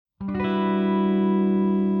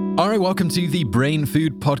All right, welcome to the Brain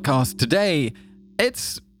Food Podcast. Today,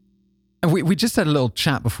 we just had a little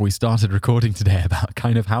chat before we started recording today about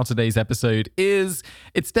kind of how today's episode is.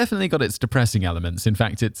 It's definitely got its depressing elements. In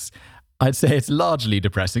fact, I'd say it's largely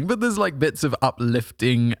depressing, but there's like bits of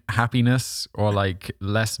uplifting happiness or like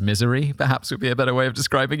less misery, perhaps would be a better way of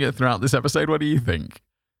describing it throughout this episode. What do you think?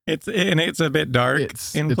 It's a bit dark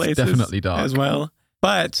in places. It's definitely dark as well.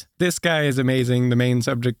 But this guy is amazing. The main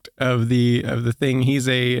subject of the thing. He's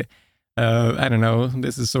I don't know.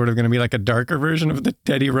 This is sort of going to be like a darker version of the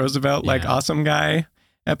Teddy Roosevelt, like awesome guy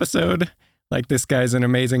episode. Like this guy's an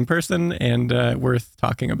amazing person and worth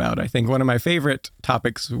talking about. I think one of my favorite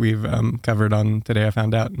topics we've covered on Today I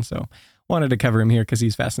Found Out. And so wanted to cover him here because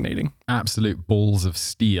he's fascinating. Absolute balls of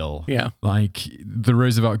steel. Yeah. Like the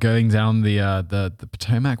Roosevelt going down the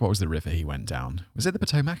Potomac. What was the river he went down? Was it the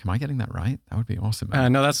Potomac? Am I getting that right? That would be awesome.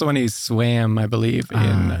 No, that's the one he swam, I believe,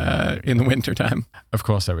 in the wintertime. Of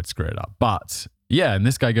course I would screw it up. But yeah, and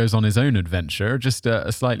this guy goes on his own adventure, just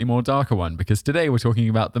a slightly more darker one, because today we're talking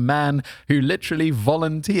about the man who literally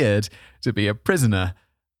volunteered to be a prisoner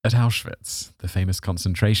at Auschwitz, the famous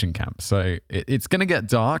concentration camp. So it's going to get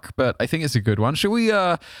dark, but I think it's a good one. Should we,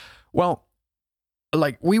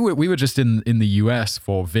 we were just in the US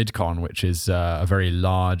for VidCon, which is a very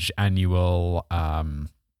large annual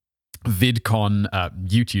VidCon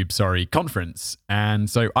YouTube conference. And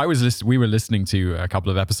so we were listening to a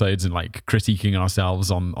couple of episodes and like critiquing ourselves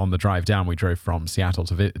on the drive down. We drove from Seattle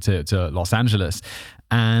to Los Angeles,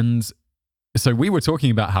 and so we were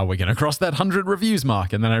talking about how we're going to cross that 100 reviews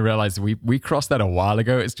mark. And then I realized we crossed that a while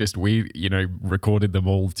ago. It's just we recorded them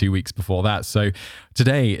all 2 weeks before that. So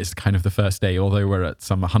today is kind of the first day, although we're at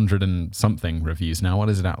some 100 and something reviews now. What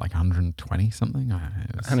is it at? Like 120 something?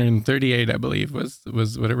 138, I believe, was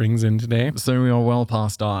what it rings in today. So we are well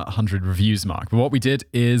past our 100 reviews mark. But what we did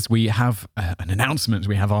is we have an announcement.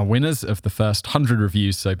 We have our winners of the first 100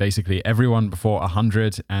 reviews. So basically everyone before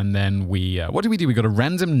 100. And then what did we do? We got a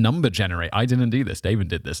random number generator. I didn't do this. David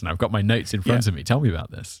did this, and I've got my notes in front of me. Tell me about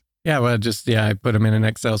this. Yeah, well, I put them in an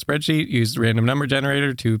Excel spreadsheet, used random number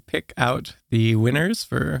generator to pick out the winners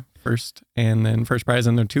for first prize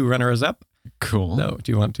and the two runners up. Cool. So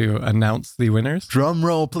do you want to announce the winners? Drum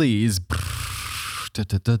roll, please.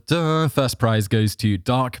 First prize goes to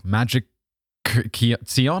Dark Magic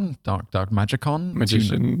Sion? Dark Magicon?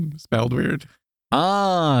 Magician spelled weird.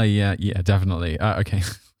 Yeah, definitely. Okay.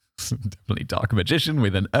 Definitely Dark Magician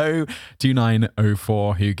with an O,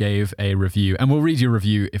 2904, who gave a review. And we'll read your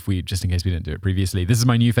review just in case we didn't do it previously. This is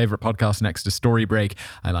my new favorite podcast next to Story Break.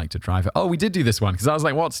 I like to drive it. Oh, we did do this one because I was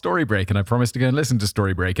like, what, Story Break? And I promised to go and listen to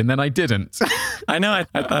Story Break, and then I didn't. I know.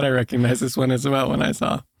 I thought I recognized this one as well when I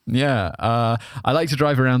saw. Yeah, I like to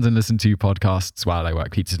drive around and listen to podcasts while I work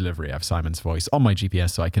pizza delivery. I have Simon's voice on my GPS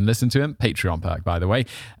so I can listen to him. Patreon perk, by the way,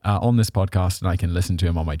 on this podcast, and I can listen to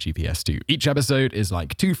him on my GPS too. Each episode is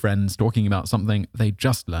like two friends talking about something they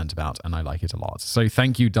just learned about, and I like it a lot. So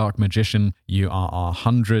thank you, Dark Magician. You are our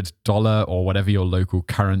 $100 or whatever your local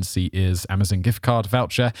currency is Amazon gift card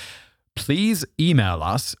voucher. Please email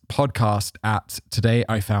us,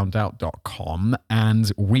 podcast@todayifoundout.com,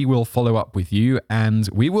 and we will follow up with you, and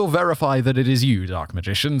we will verify that it is you, Dark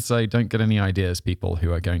Magician. So don't get any ideas, people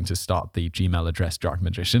who are going to start the Gmail address Dark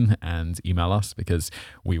Magician and email us, because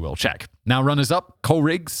we will check. Now, runners up, Cole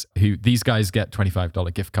Riggs, these guys get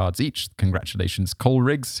 $25 gift cards each. Congratulations, Cole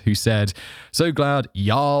Riggs, who said, "So glad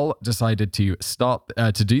y'all decided to start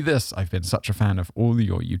to do this. I've been such a fan of all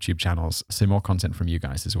your YouTube channels, so more content from you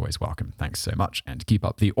guys is always welcome. Thanks so much, and keep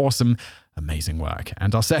up the awesome, amazing work."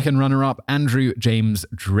 And our second runner-up, Andrew James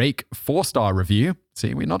Drake, 4-star review.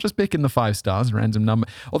 See, we're not just picking the 5 stars, random number,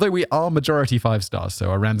 although we are majority 5 stars,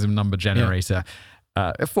 so a random number generator.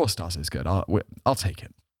 4 stars is good. I'll take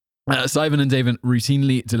it. Simon and David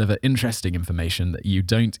routinely deliver interesting information that you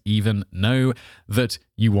don't even know that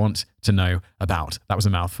you want to know about. That was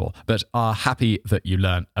a mouthful, but are happy that you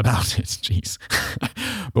learn about it. Jeez.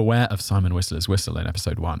 Beware of Simon Whistler's whistle in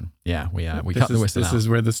episode 1. Yeah, we cut the whistle out. This is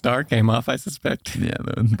where the star came off, I suspect. Yeah,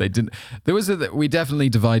 they didn't. We definitely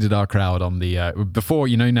divided our crowd on the, before,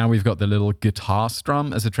 now we've got the little guitar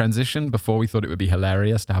strum as a transition. Before, we thought it would be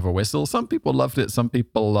hilarious to have a whistle. Some people loved it. Some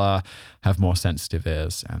people have more sensitive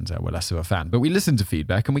ears and were less of a fan. But we listened to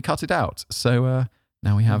feedback and we cut it out. So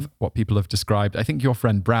now we have what people have described. I think your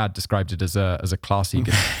friend Brad described it as a classy.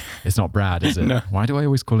 It's not Brad, is it? No. Why do I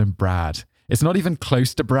always call him Brad? It's not even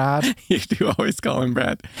close to Brad. You do always call him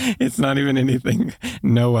Brad. It's not even anything.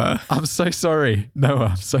 Noah. I'm so sorry. Noah,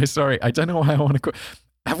 I'm so sorry. I don't know why I want to call.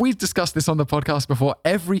 Have we discussed this on the podcast before?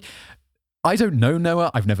 I don't know Noah.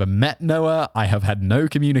 I've never met Noah. I have had no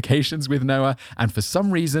communications with Noah. And for some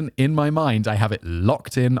reason in my mind, I have it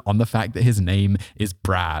locked in on the fact that his name is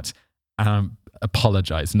Brad.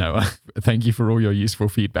 Apologize, Noah. Thank you for all your useful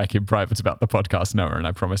feedback in private about the podcast, Noah. And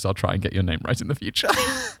I promise I'll try and get your name right in the future.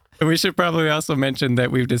 We should probably also mention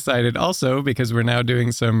that we've decided also, because we're now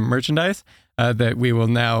doing some merchandise, that we will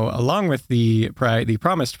now, along with the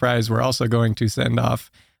promised prize, we're also going to send off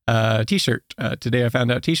a t-shirt. Today I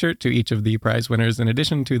found out t-shirt to each of the prize winners in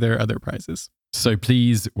addition to their other prizes. So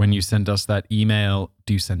please, when you send us that email,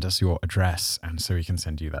 do send us your address, and so we can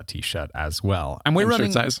send you that t-shirt as well. And we're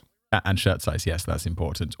running shirt size. And shirt size, yes, that's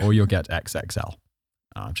important. Or you'll get XXL.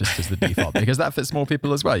 Just as the default, because that fits more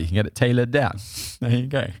people as well. You can get it tailored down. There you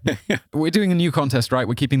go. We're doing a new contest, right?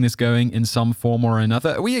 We're keeping this going in some form or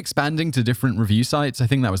another. Are we expanding to different review sites? I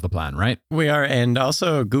think that was the plan, right? We are. And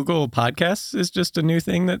also Google Podcasts is just a new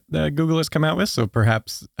thing that Google has come out with. So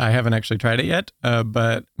perhaps I haven't actually tried it yet,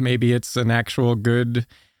 but maybe it's an actual good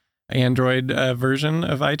Android version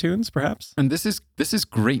of iTunes, perhaps. And this is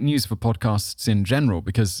great news for podcasts in general,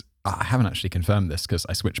 because I haven't actually confirmed this because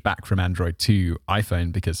I switched back from Android to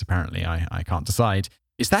iPhone because apparently I can't decide.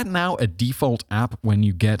 Is that now a default app when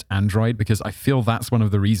you get Android? Because I feel that's one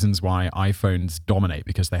of the reasons why iPhones dominate,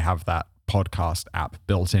 because they have that podcast app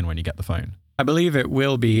built in when you get the phone. I believe it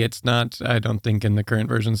will be. It's not, I don't think in the current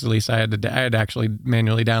versions, at least I had to actually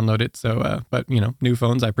manually download it. So, but new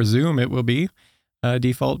phones, I presume it will be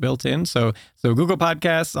default built in. So Google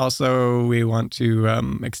Podcasts. Also, we want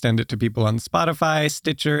to extend it to people on Spotify,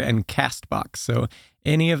 Stitcher, and Castbox. So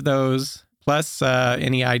any of those, plus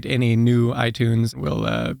any new iTunes,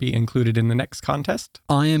 will be included in the next contest.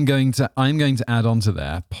 I'm going to add on to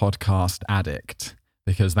there Podcast Addict,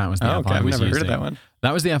 because that was the app I was using. I've never heard of that one.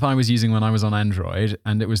 That was the app I was using when I was on Android,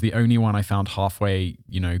 and it was the only one I found halfway,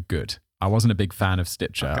 good. I wasn't a big fan of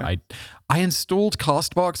Stitcher. Okay. I installed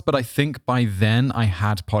Castbox, but I think by then I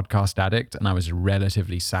had Podcast Addict, and I was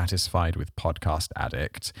relatively satisfied with Podcast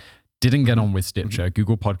Addict. Didn't get on with Stitcher. Mm-hmm.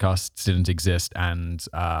 Google Podcasts didn't exist, and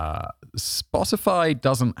Spotify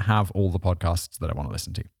doesn't have all the podcasts that I want to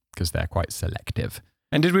listen to because they're quite selective.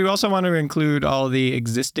 And did we also want to include all the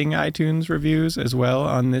existing iTunes reviews as well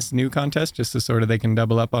on this new contest, just so sort of they can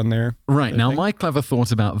double up on their... Right. Now, my clever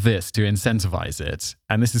thought about this to incentivize it,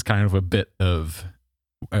 and this is kind of a bit of,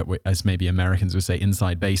 as maybe Americans would say,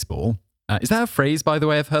 inside baseball. Is that a phrase, by the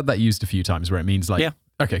way? I've heard that used a few times where it means like... Yeah.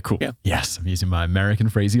 Okay, cool. Yeah. Yes, I'm using my American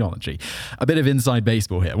phraseology. A bit of inside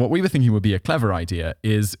baseball here. What we were thinking would be a clever idea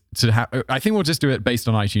is to have, I think we'll just do it based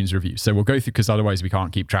on iTunes reviews. So we'll go through, because otherwise we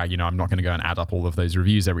can't keep track. I'm not going to go and add up all of those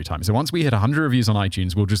reviews every time. So once we hit 100 reviews on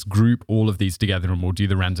iTunes, we'll just group all of these together and we'll do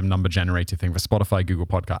the random number generator thing for Spotify, Google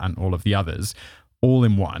Podcast, and all of the others all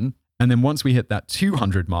in one. And then once we hit that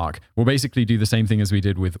 200 mark, we'll basically do the same thing as we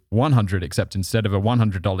did with 100, except instead of a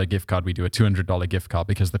 $100 gift card, we do a $200 gift card,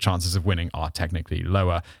 because the chances of winning are technically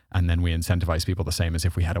lower. And then we incentivize people the same as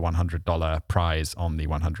if we had a $100 prize on the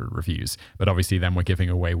 100 reviews. But obviously then we're giving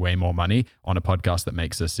away way more money on a podcast that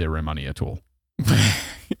makes us zero money at all.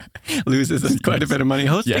 Loses quite a bit of money.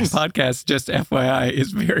 Hosting podcasts, just FYI,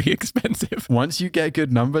 is very expensive. Once you get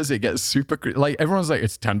good numbers, it gets super, like everyone's like,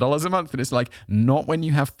 it's $10 a month. And it's like, not when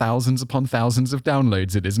you have thousands upon thousands of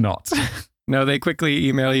downloads. It is not. No, they quickly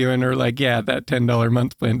email you and are like, yeah, that $10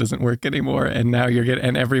 month plan doesn't work anymore. And now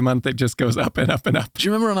and every month it just goes up and up and up. Do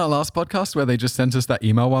you remember on our last podcast where they just sent us that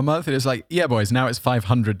email one month? It is like, yeah, boys, now it's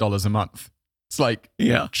 $500 a month. It's like,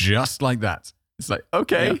 yeah, just like that. It's like,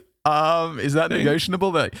 okay. Yeah. Is that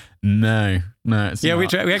negotiable? Like, no, it's not.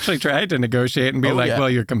 We actually tried to negotiate and be well,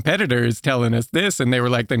 your competitor is telling us this, and they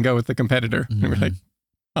were like, then go with the competitor. Mm-hmm. And we're like,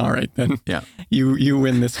 all right, then. Yeah, you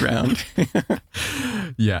win this round.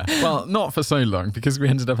 Yeah, well, not for so long, because we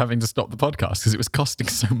ended up having to stop the podcast because it was costing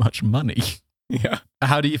so much money. Yeah.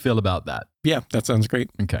 How do you feel about that? Yeah, that sounds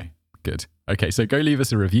great. Okay, good. Okay, so go leave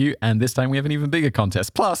us a review, and this time we have an even bigger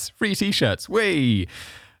contest, plus free t-shirts. Whee!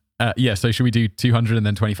 So should we do 200 and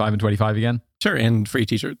then 25 and 25 again? Sure, and free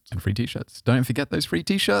t-shirts. And free t-shirts. Don't forget those free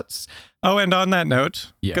t-shirts. Oh, and on that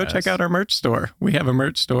note, Go check out our merch store. We have a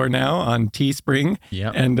merch store now on Teespring.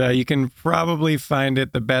 Yep. And you can probably find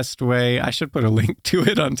it the best way. I should put a link to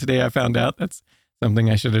it on Today I Found Out. That's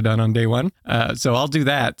something I should have done on day one. So I'll do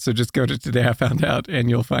that. So just go to Today I Found Out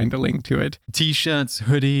and you'll find a link to it. T-shirts,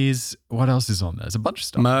 hoodies. What else is on there? There's a bunch of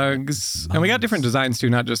stuff. Mugs. And we got different designs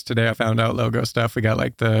too, not just Today I Found Out logo stuff. We got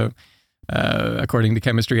like the According to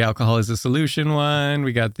Chemistry, Alcohol is a Solution one.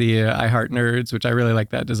 We got the I Heart Nerds, which I really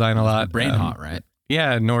like that design a lot. Brain Heart, right?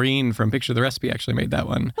 Yeah, Noreen from Picture the Recipe actually made that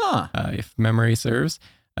one, if memory serves.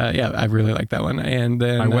 Yeah, I really like that one. And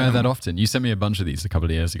then I wear that often. You sent me a bunch of these a couple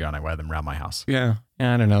of years ago, and I wear them around my house. Yeah,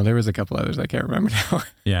 I don't know. There was a couple others I can't remember now.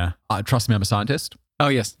 Yeah. Trust me, I'm a scientist. Oh,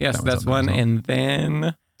 yes, that's one. Well. And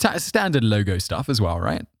then... Standard logo stuff as well,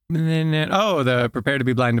 right? And then, the Prepare to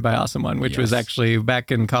be Blinded by Awesome one, which was actually back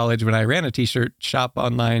in college when I ran a t-shirt shop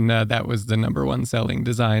online. That was the number one selling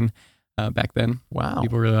design back then. Wow.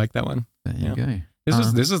 People really like that one. There you go.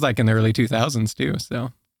 This was like in the early 2000s too,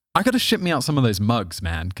 so... I got to ship me out some of those mugs,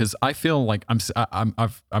 man, because I feel like I'm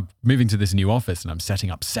moving to this new office and I'm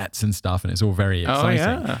setting up sets and stuff, and it's all very exciting.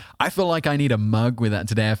 Oh, yeah. I feel like I need a mug with that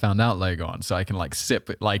Today I Found Out logo on, so I can like sip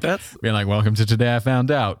it, like being like, "Welcome to Today I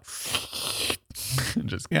Found Out."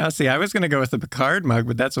 Just see, I was gonna go with the Picard mug,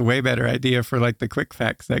 but that's a way better idea for like the quick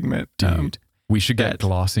fact segment, dude. We should get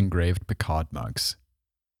glass engraved Picard mugs.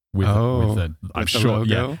 I'm sure, logo?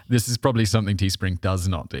 Yeah, this is probably something Teespring does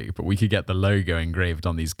not do, but we could get the logo engraved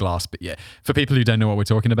on these glass. But yeah, for people who don't know what we're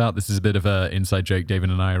talking about, this is a bit of an inside joke. David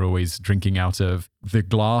and I are always drinking out of the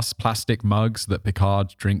glass plastic mugs that Picard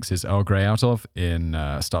drinks his Earl Grey out of in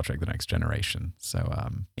Star Trek The Next Generation. So,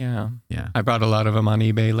 yeah. I bought a lot of them on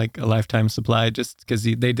eBay, like a lifetime supply, just because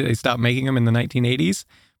they stopped making them in the 1980s.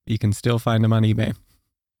 You can still find them on eBay.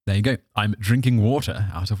 There you go. I'm drinking water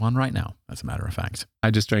out of one right now, as a matter of fact. I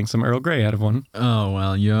just drank some Earl Grey out of one. Oh,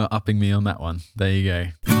 well, you're upping me on that one. There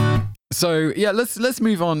you go. So, yeah, let's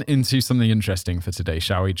move on into something interesting for today,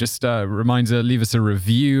 shall we? Just a reminder, leave us a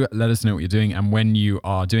review. Let us know what you're doing. And when you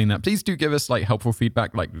are doing that, please do give us like helpful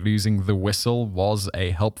feedback. Like losing the whistle was a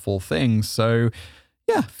helpful thing. So,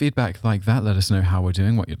 yeah, feedback like that. Let us know how we're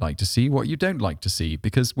doing, what you'd like to see, what you don't like to see,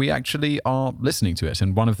 because we actually are listening to it.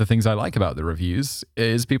 And one of the things I like about the reviews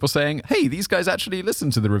is people saying, hey, these guys actually listen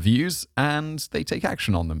to the reviews and they take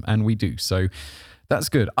action on them. And we do. So that's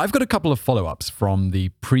good. I've got a couple of follow-ups from the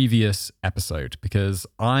previous episode because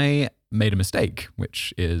I made a mistake,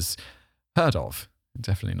 which is heard of.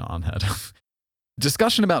 Definitely not unheard of.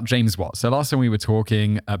 Discussion about James Watt. So last time we were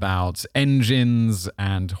talking about engines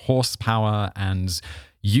and horsepower and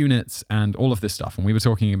units and all of this stuff. And we were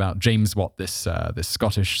talking about James Watt, this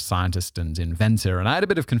Scottish scientist and inventor. And I had a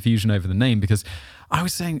bit of confusion over the name because I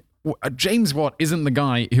was saying, James Watt isn't the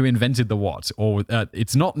guy who invented the Watt, or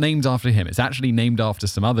it's not named after him. It's actually named after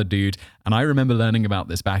some other dude. And I remember learning about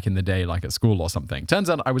this back in the day, like at school or something. Turns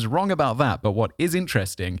out I was wrong about that. But what is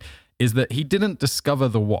interesting is that he didn't discover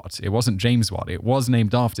the Watt. It wasn't James Watt. It was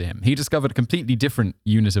named after him. He discovered a completely different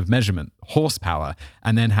unit of measurement, horsepower,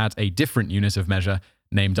 and then had a different unit of measure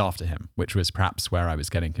named after him, which was perhaps where I was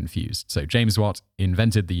getting confused. So James Watt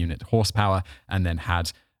invented the unit horsepower and then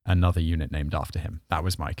had another unit named after him. That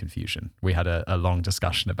was my confusion. We had a long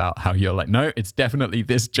discussion about how you're like, no, it's definitely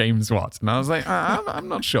this James Watt. And I was like, I'm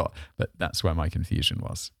not sure. But that's where my confusion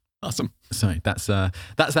was. Awesome. So that's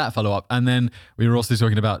that follow-up. And then we were also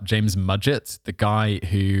talking about James Mudgett, the guy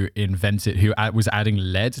who was adding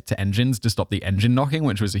lead to engines to stop the engine knocking,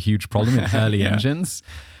 which was a huge problem in early engines.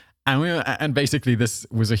 And basically this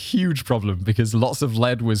was a huge problem because lots of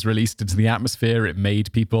lead was released into the atmosphere. It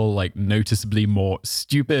made people like noticeably more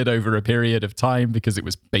stupid over a period of time because it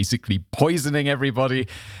was basically poisoning everybody.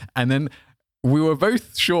 And then we were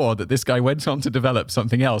both sure that this guy went on to develop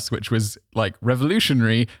something else, which was like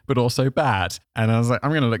revolutionary, but also bad. And I was like,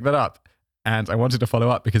 I'm going to look that up. And I wanted to follow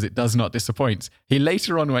up because it does not disappoint. He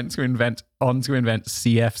later on went to invent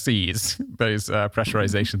CFCs, those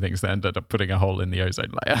pressurization things that ended up putting a hole in the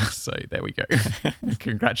ozone layer. So there we go.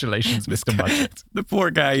 Congratulations, Mr. Mudgett. The poor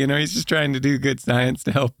guy, he's just trying to do good science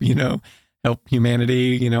to help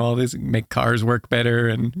humanity, all this, make cars work better.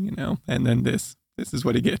 And, and then this is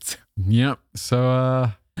what he gets. Yep.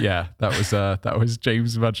 So, that was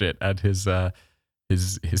James Mudgett and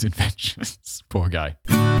his inventions. Poor guy.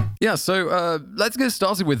 Yeah, so let's get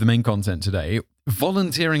started with the main content today.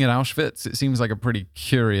 Volunteering at Auschwitz, it seems like a pretty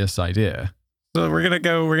curious idea. So we're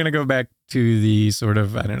gonna go back to the sort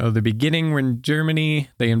of, the beginning when Germany,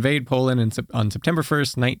 they invade Poland on September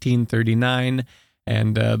 1st, 1939.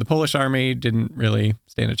 And the Polish army didn't really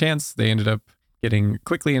stand a chance. They ended up getting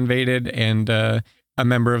quickly invaded. And a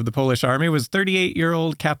member of the Polish army was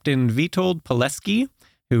 38-year-old Captain Witold Pilecki,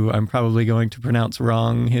 who I'm probably going to pronounce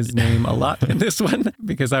wrong his name a lot in this one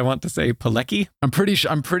because I want to say Pilecki. I'm pretty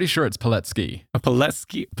sure it's Pilecki.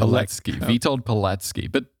 Pilecki. Witold Pilecki.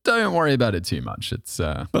 But don't worry about it too much. It's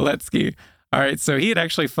Pilecki. All right, so he had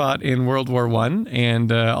actually fought in World War I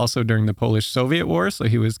and also during the Polish-Soviet War, so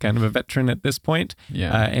he was kind of a veteran at this point.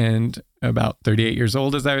 Yeah. And about 38 years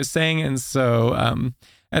old, as I was saying. And so,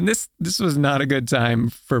 and this was not a good time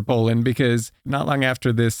for Poland because not long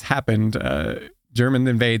after this happened, German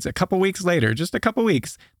invades. A couple weeks later, just a couple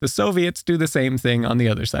weeks, the Soviets do the same thing on the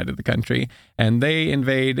other side of the country, and they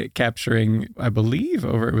invade, capturing, I believe,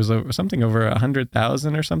 something over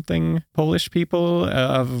 100,000 or something Polish people,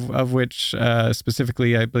 of which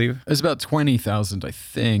specifically, I believe, it was about 20,000, I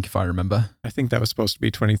think, if I remember. I think that was supposed to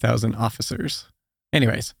be 20,000 officers.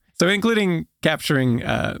 Anyways, so including capturing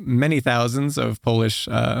many thousands of Polish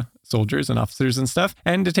soldiers and officers and stuff,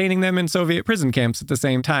 and detaining them in Soviet prison camps at the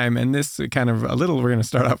same time. And this we're going to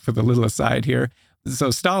start off with a little aside here. So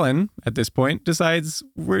Stalin, at this point, decides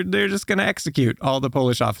they're just going to execute all the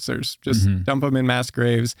Polish officers, just dump them in mass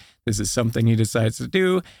graves. This is something he decides to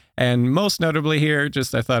do. And most notably here,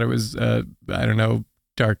 I thought it was,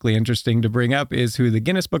 darkly interesting to bring up, is who the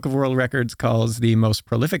Guinness Book of World Records calls the most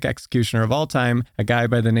prolific executioner of all time, a guy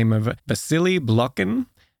by the name of Vasily Blokhin,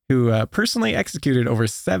 who personally executed over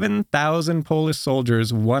 7,000 Polish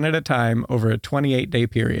soldiers one at a time over a 28-day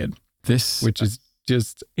period. Which is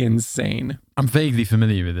just insane. I'm vaguely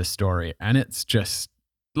familiar with this story, and it's just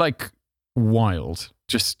like wild.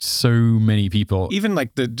 Just so many people. Even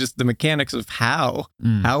like the mechanics of how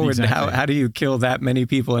do you kill that many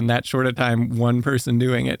people in that short a time, one person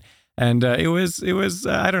doing it? And it was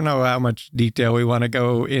I don't know how much detail we want to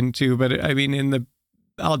go into, but I mean,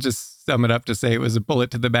 I'll just sum it up to say it was a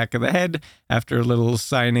bullet to the back of the head after a little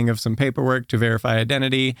signing of some paperwork to verify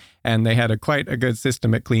identity. And they had quite a good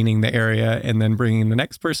system at cleaning the area and then bringing the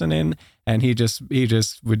next person in. And he just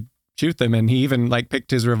would shoot them. And he even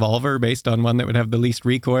picked his revolver based on one that would have the least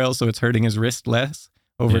recoil, so it's hurting his wrist less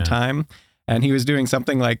over time. And he was doing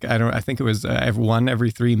something like, I think it was one every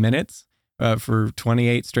 3 minutes for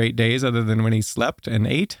 28 straight days, other than when he slept and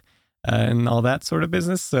ate and all that sort of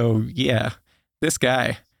business. So yeah, this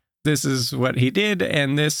guy, this is what he did.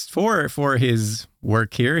 And this for his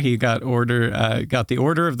work here, he got the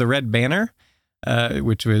Order of the Red Banner,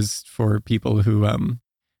 which was for people who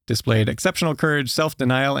displayed exceptional courage,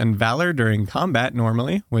 self-denial, and valor during combat.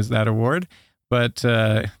 Normally was that award. But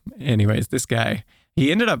anyways, this guy,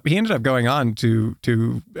 he ended up going on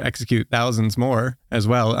to execute thousands more as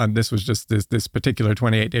well. This was just this particular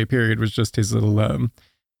 28-day period was just his little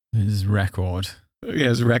his record.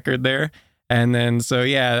 His record there. And then, so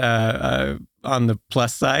yeah, on the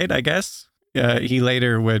plus side, I guess, he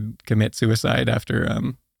later would commit suicide after,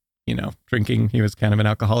 drinking. He was kind of an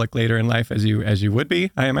alcoholic later in life, as you would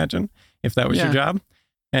be, I imagine, if that was your job.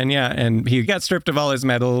 And yeah, and he got stripped of all his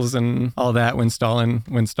medals and all that when Stalin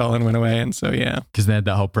went away. And so, yeah. Because they had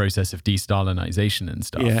that whole process of de-Stalinization and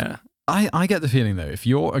stuff. Yeah. I get the feeling, though, if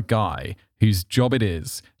you're a guy whose job it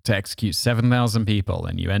is to execute 7,000 people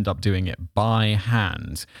and you end up doing it by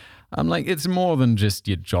hand, I'm like, it's more than just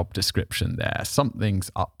your job description there. Something's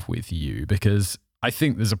up with you, because I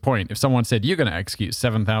think there's a point. If someone said, you're going to execute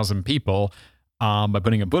 7,000 people by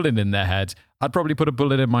putting a bullet in their head, I'd probably put a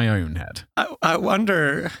bullet in my own head. I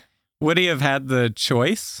wonder, would he have had the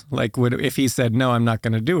choice? Like, if he said, no, I'm not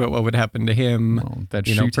going to do it, what would happen to him? Well,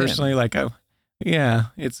 personally, yeah,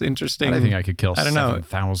 it's interesting. I don't think I could kill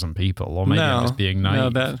 7,000 people, or maybe I'm just being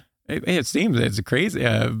naive. No, it seems it's a crazy,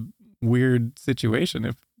 weird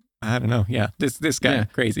situation. I don't know. Yeah, this guy,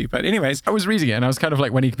 crazy. But anyways. I was reading it and I was kind of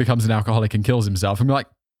like, when he becomes an alcoholic and kills himself, I'm like,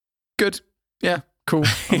 good. Yeah, cool.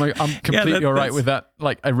 I'm completely all right with that.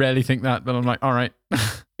 Like, I rarely think that, but I'm like, all right.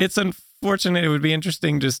 It's unfortunate. It would be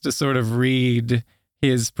interesting just to sort of read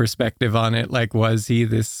his perspective on it. Like, was he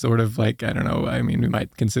this sort of I don't know, I mean, we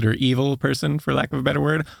might consider evil person, for lack of a better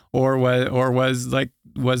word, or was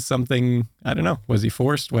something, I don't know, was he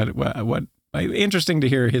forced? What interesting to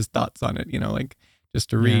hear his thoughts on it, just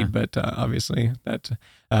to read. But obviously that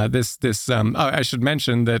I should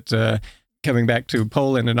mention that coming back to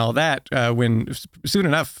Poland and all that, when soon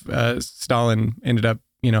enough Stalin ended up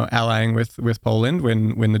allying with Poland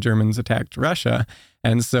when the Germans attacked Russia.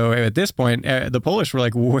 And so at this point, the Polish were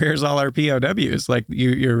like, where's all our POWs? Like,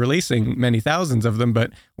 you're releasing many thousands of them,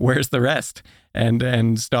 but where's the rest?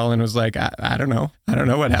 And Stalin was like, I don't know. I don't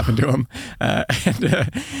know what happened to him.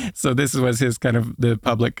 So this was his kind of the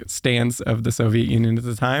public stance of the Soviet Union at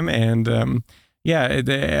the time. And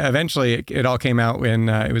eventually it all came out when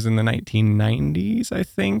it was in the 1990s, I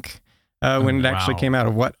think, when it actually came out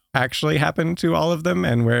of what actually happened to all of them,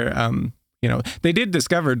 and where they did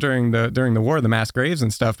discover during the war the mass graves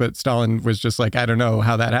and stuff, but Stalin was just like, I don't know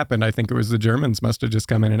how that happened. I think it was the Germans must have just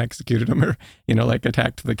come in and executed them, or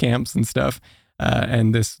attacked the camps and stuff.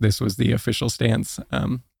 And this was the official stance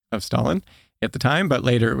of Stalin at the time. But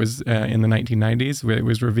later it was in the 1990s where it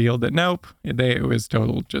was revealed that nope, it was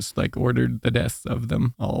total, just ordered the deaths of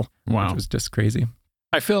them all. Wow, which was just crazy.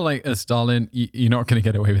 I feel like as Stalin, you're not going to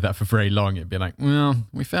get away with that for very long. It'd be like, well,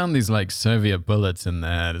 we found these like Soviet bullets in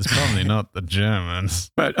there. It's probably not the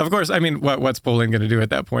Germans. But of course, I mean, what's Poland going to do at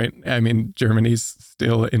that point? I mean, Germany's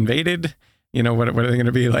still invaded. You know, what are they going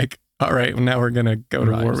to be like? All right, well, now we're going to go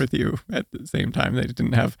to war with you. At the same time, they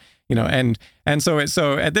didn't have, you know, and so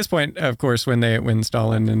at this point, of course, when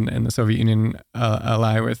Stalin and the Soviet Union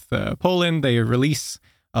ally with Poland, they release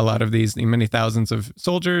a lot of these many thousands of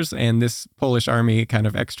soldiers, and this Polish army, kind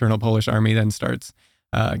of external Polish army, then starts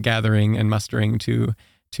gathering and mustering to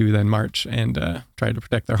then march and try to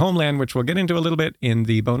protect their homeland, which we'll get into a little bit in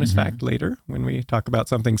the bonus fact later when we talk about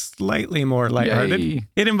something slightly more lighthearted. Yay.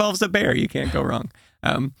 It involves a bear. You can't go wrong.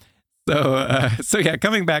 So yeah,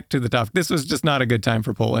 coming back to the topic, this was just not a good time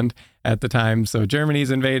for Poland at the time. So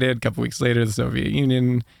Germany's invaded. A couple weeks later, the Soviet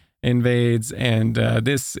Union invades, and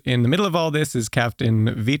this, in the middle of all this, is Captain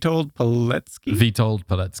Witold Pilecki. Witold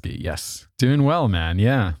Pilecki, yes. Doing well, man.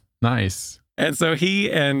 Yeah, nice. And so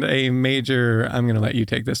he and a major, I'm going to let you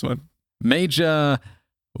take this one. Major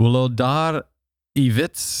Włodar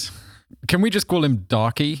Iwicz. Can we just call him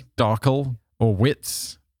Darky, Darkle, or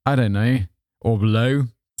Witz? I don't know. Or Blow.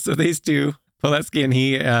 So these two, Pilecki and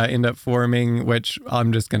he, end up forming, which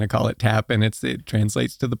I'm just going to call it TAP, and it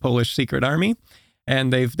translates to the Polish Secret Army.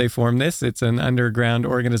 And they form this. It's an underground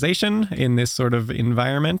organization in this sort of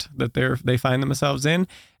environment that they find themselves in.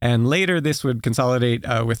 And later, this would consolidate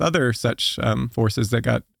with other such forces that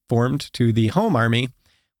got formed to the Home Army,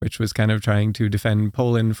 which was kind of trying to defend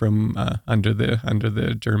Poland from under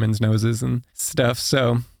the Germans' noses and stuff.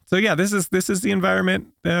 So yeah, this is the environment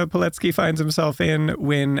Pilecki finds himself in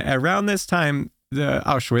when around this time the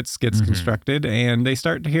Auschwitz gets constructed, and they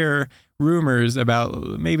start to hear rumors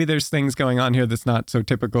about maybe there's things going on here that's not so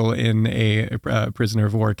typical in a prisoner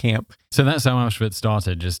of war camp. So that's how Auschwitz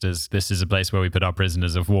started, just as this is a place where we put our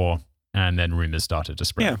prisoners of war, and then rumors started to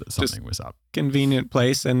spread that something was up. Convenient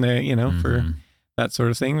place, and they, you know, for that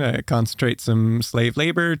sort of thing, that concentrate some slave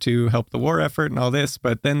labor to help the war effort and all this.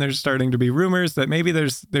 But then there's starting to be rumors that maybe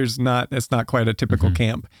it's not quite a typical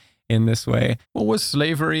camp in this way. Well, was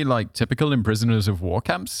slavery like typical in prisoners of war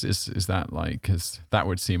camps? Is that like, because that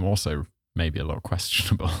would seem also maybe a little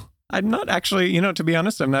questionable. I'm not actually, to be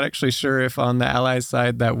honest, I'm not actually sure if on the Allies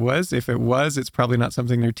side that was. If it was, it's probably not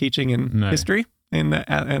something they're teaching in history, in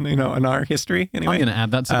our history anyway. I'm going to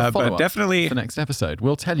add that to the follow-up but definitely for the next episode.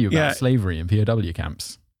 We'll tell you about slavery in POW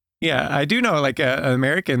camps. Yeah, I do know, like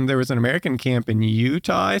there was an American camp in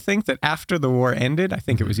Utah, I think, that after the war ended, I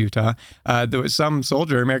think it was Utah, there was some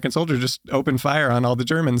American soldier just opened fire on all the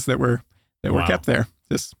Germans that were kept there.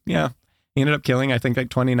 He ended up killing, I think, like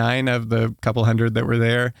 29 of the couple hundred that were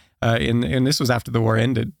there. And this was after the war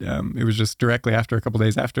ended. It was just directly after, a couple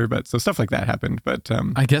days after. But so stuff like that happened. But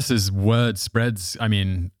I guess as word spreads,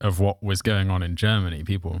 of what was going on in Germany,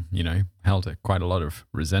 people, held quite a lot of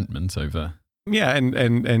resentment over. Yeah, and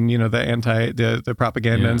the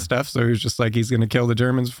propaganda and stuff. So he was just like, he's going to kill the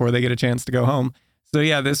Germans before they get a chance to go home. So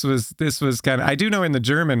yeah, this was kind of, I do know in the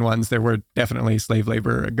German ones, there were definitely slave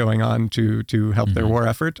labor going on to help their war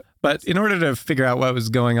effort. But in order to figure out what was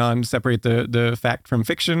going on, separate the fact from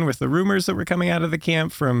fiction with the rumors that were coming out of the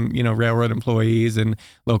camp from, railroad employees and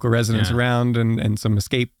local residents around and some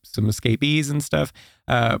escapees and stuff,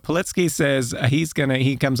 Pilecki says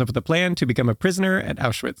he comes up with a plan to become a prisoner at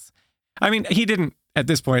Auschwitz. He didn't at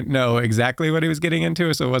this point know exactly what he was getting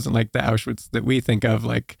into, so it wasn't like the Auschwitz that we think of,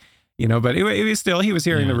 like, but it was still, he was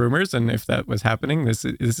hearing the rumors, and if that was happening, this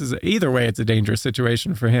is either way, it's a dangerous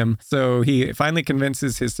situation for him. So he finally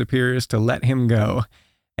convinces his superiors to let him go.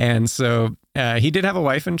 And so he did have a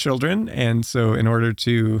wife and children, and so in order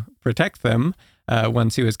to protect them,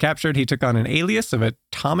 once he was captured, he took on an alias of a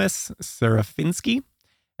Thomas Serafinsky.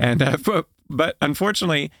 And but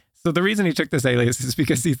unfortunately, so the reason he took this alias is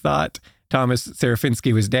because he thought Thomas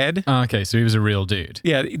Serafinsky was dead. Okay, so he was a real dude.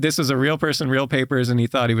 Yeah, this was a real person, real papers, and he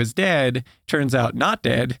thought he was dead. Turns out not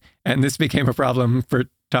dead, and this became a problem for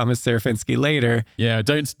Thomas Serafinsky later. Yeah,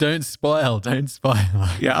 don't spoil.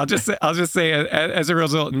 Yeah, I'll just say as a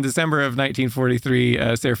result, in December of 1943,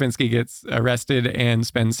 Serafinsky gets arrested and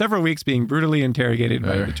spends several weeks being brutally interrogated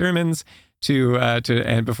by the Germans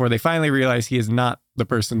and before they finally realize he is not the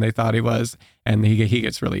person they thought he was, and he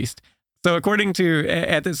gets released. So according to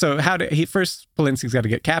Pilecki's got to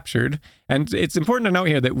get captured, and it's important to note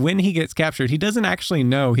here that when he gets captured, he doesn't actually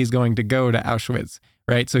know he's going to go to Auschwitz,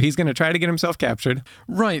 right? So he's going to try to get himself captured.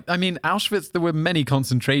 Right. Auschwitz, there were many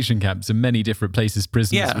concentration camps and many different places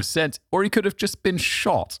prisoners were sent, or he could have just been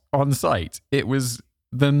shot on site. It was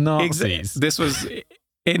the Nazis. This was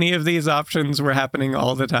any of these options were happening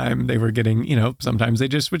all the time. They were getting, sometimes they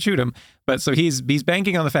just would shoot him. But so he's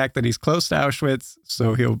banking on the fact that he's close to Auschwitz.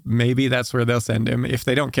 So maybe that's where they'll send him if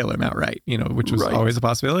they don't kill him outright, which was always a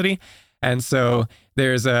possibility. And so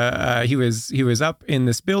there's he was up in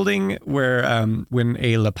this building where when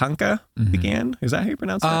a Lepanka began. Is that how you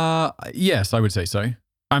pronounce it? Yes, I would say so.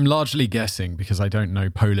 I'm largely guessing because I don't know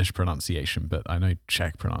Polish pronunciation, but I know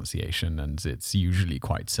Czech pronunciation, and it's usually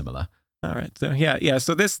quite similar. All right. So yeah.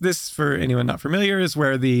 So this for anyone not familiar is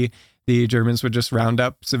where the Germans would just round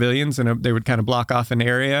up civilians, and they would kind of block off an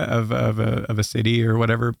area of a city or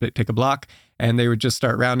whatever, take a block, and they would just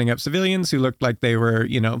start rounding up civilians who looked like they were,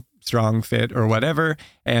 strong, fit, or whatever,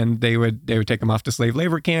 and they would take them off to slave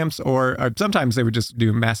labor camps, or sometimes they would just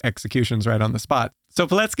do mass executions right on the spot. So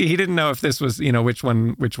Pilecki, he didn't know if this was, which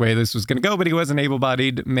way this was going to go, but he was an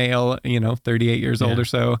able-bodied male, 38 years old or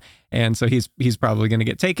so, and so he's probably going to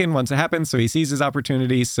get taken once it happens. So he sees his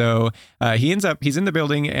opportunity. So he's in the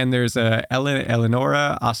building, and there's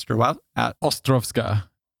Eleonora Ostrovska.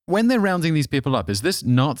 When they're rounding these people up, is this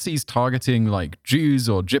Nazis targeting like Jews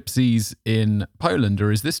or gypsies in Poland,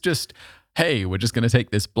 or is this just, hey, we're just going to take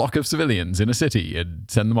this block of civilians in a city and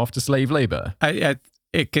send them off to slave labor?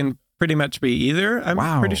 It can pretty much be either.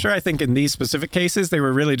 I'm pretty sure. I think in these specific cases, they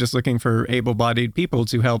were really just looking for able-bodied people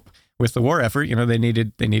to help with the war effort. They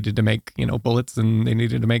needed to make, bullets, and they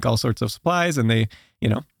needed to make all sorts of supplies, and they,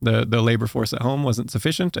 the labor force at home wasn't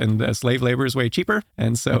sufficient, and slave labor is way cheaper.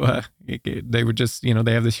 And so they would just,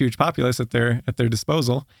 they have this huge populace at their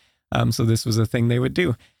disposal. So this was a thing they would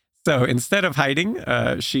do. So instead of hiding,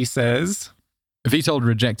 she says, Witold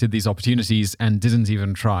rejected these opportunities and didn't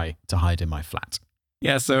even try to hide in my flat.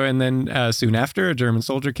 Yeah, so and then soon after, a German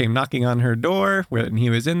soldier came knocking on her door when he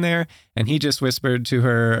was in there, and he just whispered to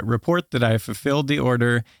her, report that I fulfilled the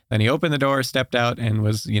order. Then he opened the door, stepped out, and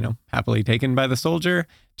was, happily taken by the soldier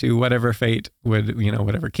to whatever fate would,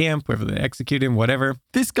 whatever camp, whether they execute him, whatever.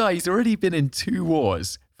 This guy's already been in 2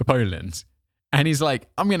 wars for Poland. And he's like,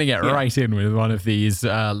 I'm going to get right in with one of these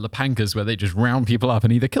Lepankas where they just round people up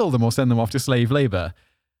and either kill them or send them off to slave labor.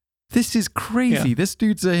 This is crazy. Yeah. This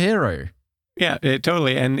dude's a hero. Yeah,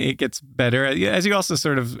 totally. And it gets better. As you also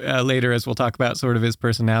sort of later, as we'll talk about sort of his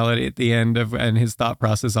personality at the end of and his thought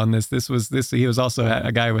process on this. He was also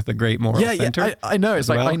a guy with a great moral center. Yeah, I know. It's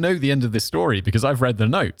like, I know the end of this story because I've read the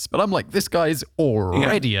notes, but I'm like, this guy's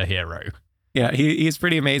already a hero. Yeah, he's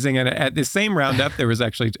pretty amazing. And at the same roundup, there was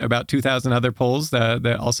actually about 2,000 other Poles that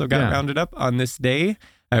also got rounded up on this day.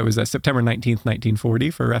 It was September 19th,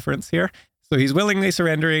 1940 for reference here. So he's willingly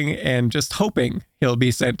surrendering and just hoping he'll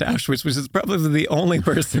be sent to Auschwitz, which is probably the only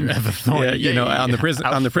person ever thought,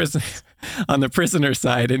 on the prisoner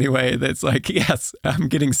side anyway, that's like, yes, I'm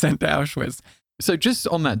getting sent to Auschwitz. So just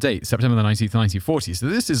on that date, September the 19th, 1940, so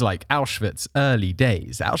this is like Auschwitz early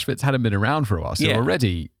days. Auschwitz hadn't been around for a while, so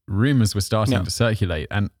already rumors were starting to circulate.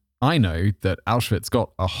 And I know that Auschwitz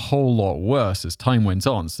got a whole lot worse as time went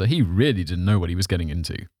on, so he really didn't know what he was getting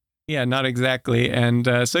into. Yeah, not exactly. And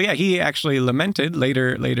he actually lamented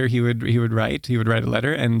later he would write a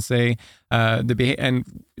letter and say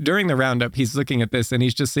and during the roundup, he's looking at this and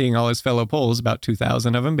he's just seeing all his fellow Poles, about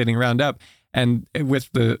 2,000 of them, getting rounded up, and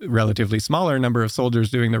with the relatively smaller number of soldiers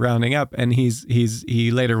doing the rounding up. And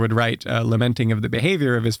he later would write lamenting of the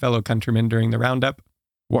behavior of his fellow countrymen during the roundup.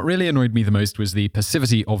 What really annoyed me the most was the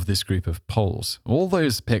passivity of this group of Poles. All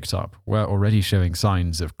those picked up were already showing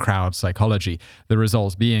signs of crowd psychology, the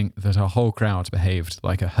result being that our whole crowd behaved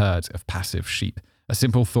like a herd of passive sheep. A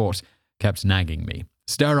simple thought kept nagging me.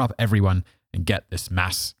 Stir up everyone and get this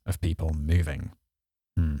mass of people moving.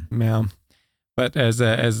 Yeah. But as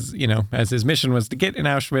his mission was to get in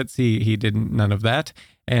Auschwitz, he did none of that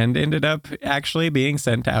and ended up actually being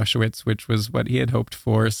sent to Auschwitz, which was what he had hoped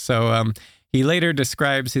for. So, he later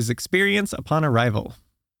describes his experience upon arrival.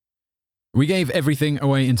 We gave everything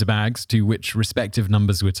away into bags to which respective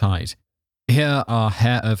numbers were tied. Here our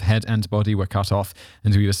hair of head and body were cut off,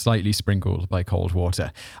 and we were slightly sprinkled by cold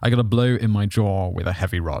water. I got a blow in my jaw with a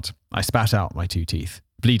heavy rod. I spat out my 2 teeth.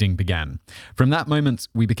 Bleeding began. From that moment,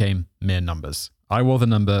 we became mere numbers. I wore the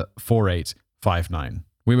number 4859.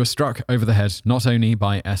 We were struck over the head not only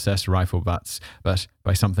by SS rifle butts, but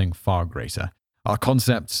by something far greater. Our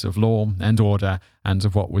concepts of law and order and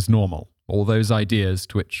of what was normal, all those ideas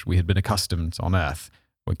to which we had been accustomed on Earth,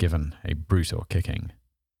 were given a brutal kicking.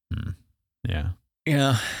 Yeah.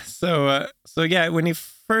 Yeah. So when he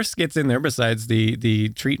first gets in there, besides the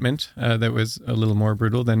treatment that was a little more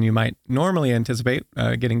brutal than you might normally anticipate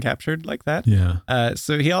getting captured like that. Yeah.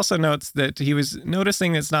 So he also notes that he was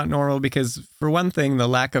noticing it's not normal because, for one thing, the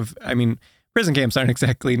lack of, prison camps aren't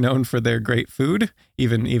exactly known for their great food,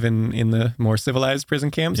 even in the more civilized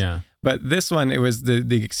prison camps. Yeah. But this one, it was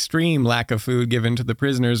the extreme lack of food given to the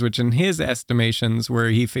prisoners, which in his estimations where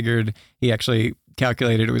he figured, he actually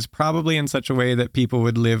calculated it was probably in such a way that people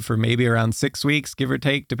would live for maybe around 6 weeks, give or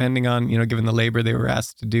take, depending on, given the labor they were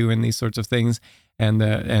asked to do and these sorts of things.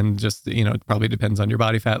 And just, it probably depends on your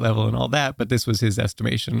body fat level and all that. But this was his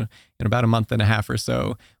estimation. In about a month and a half or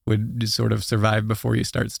so would sort of survive before you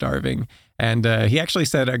start starving. And he actually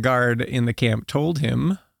said a guard in the camp told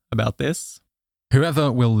him about this.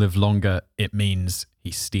 Whoever will live longer, it means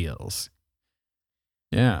he steals.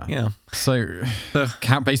 Yeah. Yeah. So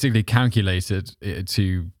basically calculated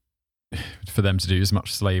for them to do as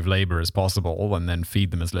much slave labor as possible and then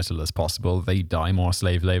feed them as little as possible. They die, more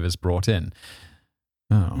slave labor is brought in.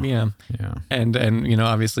 Oh, yeah. And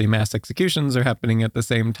obviously mass executions are happening at the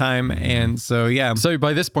same time. And so, yeah. So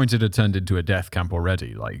by this point, it had turned into a death camp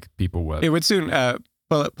already. Like people were... It would soon...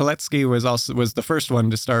 Pilecki was the first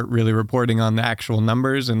one to start really reporting on the actual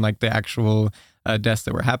numbers and like the actual deaths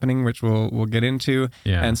that were happening, which we'll get into.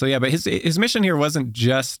 Yeah. And so, but his mission here wasn't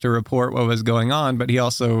just to report what was going on, but he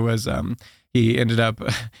also was... he ended up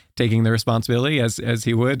taking the responsibility, as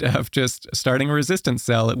he would, of just starting a resistance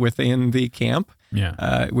cell within the camp.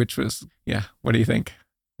 Yeah. Which was, what do you think?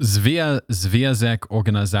 Związek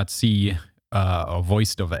Organizacji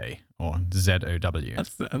Wojskowej, or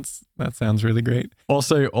ZOW. That sounds really great.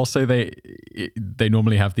 Also, they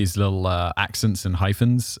normally have these little accents and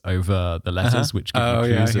hyphens over the letters, which give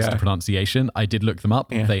you clues as to pronunciation. I did look them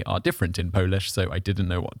up. Yeah. They are different in Polish, so I didn't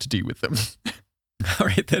know what to do with them. All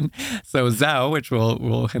right, then. So Zao, which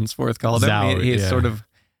we'll henceforth call them, Zao, he's sort of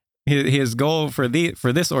his goal for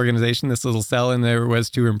this organization, this little cell in there,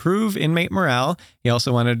 was to improve inmate morale. He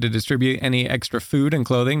also wanted to distribute any extra food and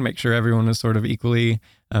clothing, make sure everyone was sort of equally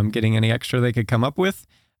getting any extra they could come up with.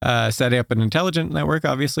 Set up an intelligence network,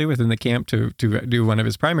 obviously, within the camp to do one of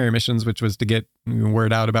his primary missions, which was to get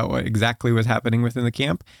word out about what exactly was happening within the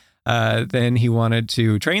camp. Then he wanted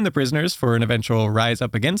to train the prisoners for an eventual rise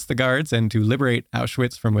up against the guards and to liberate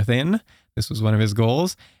Auschwitz from within. This was one of his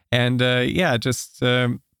goals. And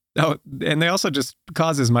and they also just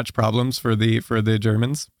cause as much problems for the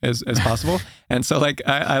Germans as possible. And so like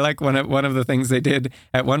I like one of the things they did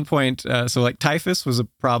at one point. So like typhus was a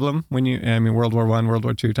problem World War I, World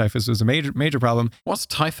War II, typhus was a major problem. What's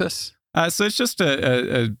typhus? So it's just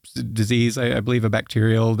a disease, I believe, a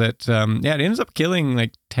bacterial that, it ends up killing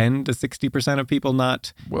like 10 to 60% of people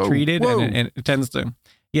not treated. Whoa. And it tends to,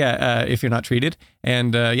 if you're not treated.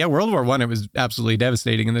 And World War I, it was absolutely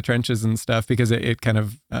devastating in the trenches and stuff because it kind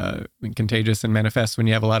of contagious and manifests when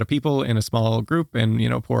you have a lot of people in a small group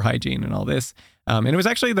and, poor hygiene and all this. And it was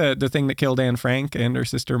actually the thing that killed Anne Frank and her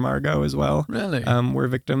sister Margot as well. Really? Were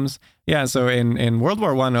victims. Yeah. So in World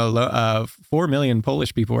War I, 4 million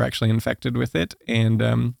Polish people were actually infected with it, and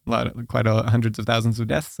hundreds of thousands of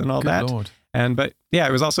deaths and all that. Lord. But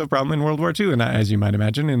it was also a problem in World War II, and as you might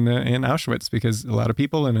imagine, in Auschwitz, because a lot of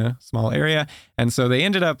people in a small area. And so they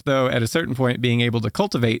ended up, though, at a certain point, being able to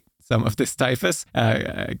cultivate some of this typhus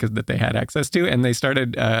that they had access to, and they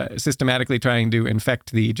started systematically trying to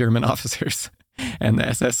infect the German officers and the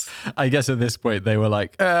SS. I guess at this point they were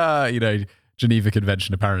like, Geneva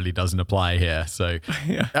Convention apparently doesn't apply here. So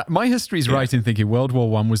my history's right in thinking World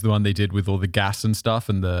War I was the one they did with all the gas and stuff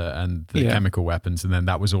and the chemical weapons, and then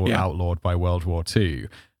that was all outlawed by World War II.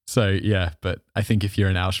 So but I think if you're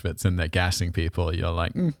in Auschwitz and they're gassing people, you're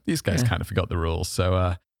like, these guys kind of forgot the rules.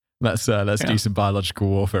 So let's do some biological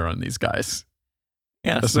warfare on these guys.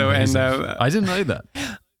 Yeah. That's so amazing. and I didn't know that.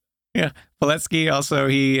 Yeah. Pilecki also,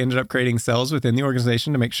 he ended up creating cells within the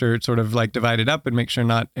organization to make sure it's sort of like divided up and make sure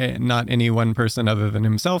not any one person other than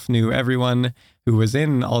himself knew everyone who was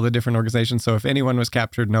in all the different organizations. So if anyone was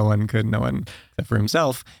captured, no one except for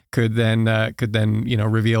himself could then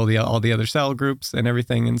reveal all the other cell groups and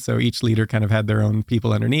everything. And so each leader kind of had their own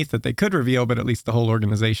people underneath that they could reveal, but at least the whole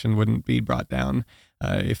organization wouldn't be brought down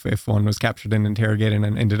if one was captured and interrogated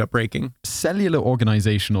and ended up breaking. Cellular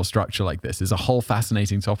organizational structure like this is a whole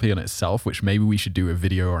fascinating topic in itself, which maybe we should do a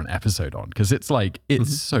video or an episode on, because it's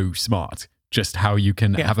so smart. Just how you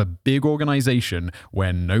can have a big organization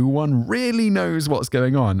where no one really knows what's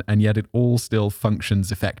going on, and yet it all still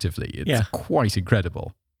functions effectively. It's quite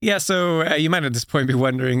incredible. Yeah, so you might at this point be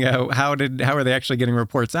wondering how are they actually getting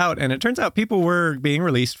reports out? And it turns out people were being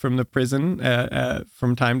released from the prison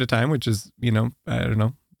from time to time, which is, I don't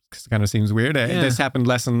know, it kind of seems weird. This happened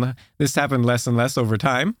less and less over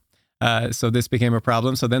time. So this became a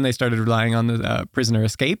problem. So then they started relying on the prisoner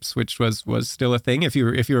escapes, which was still a thing. If you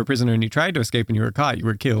were a prisoner and you tried to escape and you were caught, you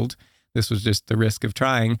were killed. This was just the risk of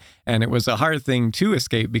trying. And it was a hard thing to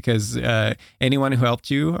escape because anyone who helped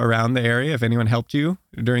you around the area, if anyone helped you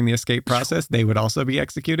during the escape process, they would also be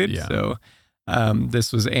executed. Yeah. So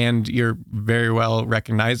this was, and you're very well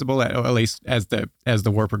recognizable, at least as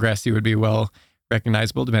the war progressed, you would be well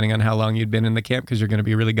recognizable depending on how long you'd been in the camp, because you're going to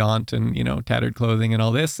be really gaunt and, tattered clothing and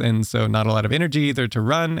all this. And so not a lot of energy either to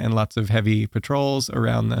run, and lots of heavy patrols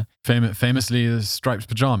around the... Famously, the striped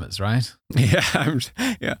pajamas, right? Yeah.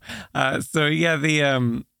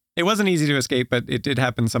 It wasn't easy to escape, but it did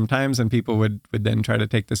happen sometimes, and people would then try to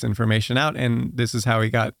take this information out. And this is how he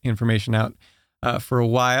got information out for a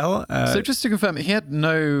while. So just to confirm, he had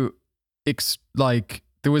no,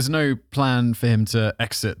 there was no plan for him to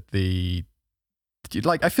exit the...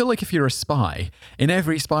 I feel like if you're a spy, in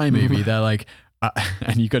every spy movie, they're like,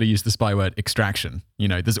 and you got to use the spy word extraction.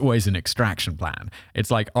 There's always an extraction plan. It's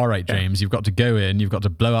like, all right, James, you've got to go in, you've got to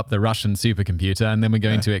blow up the Russian supercomputer, and then we're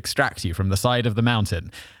going to extract you from the side of the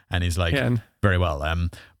mountain. And he's like, very well,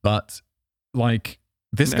 but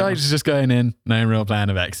this guy's just going in, no real plan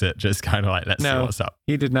of exit, just kind of like, let's see what's up.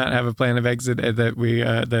 He did not have a plan of exit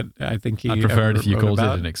that I think he... I'd prefer it if you called it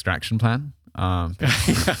an extraction plan.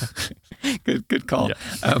 Good call.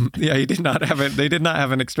 He did not have it. They did not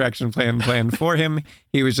have an extraction plan for him.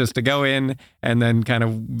 He was just to go in and then kind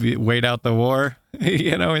of wait out the war,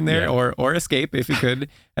 in there, or escape if he could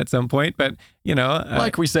at some point. But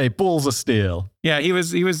like we say, balls of steel. Yeah, he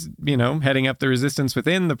was heading up the resistance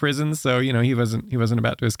within the prison, so he wasn't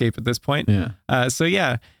about to escape at this point. Yeah.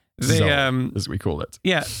 They as we call it.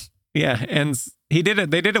 Yeah, and he did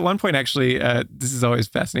it. They did at one point, actually. This is always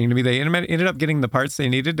fascinating to me. They ended up getting the parts they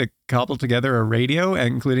needed to cobble together a radio,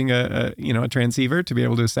 including a transceiver to be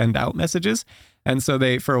able to send out messages. And so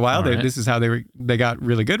for a while, this is how they got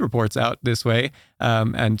really good reports out this way,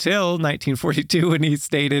 until 1942, when he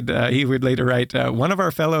stated he would later write, "One of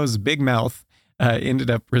our fellows, Big Mouth, ended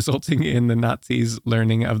up resulting in the Nazis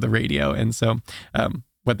learning of the radio." And so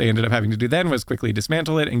what they ended up having to do then was quickly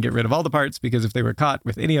dismantle it and get rid of all the parts, because if they were caught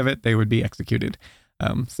with any of it, they would be executed.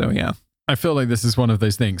 I feel like this is one of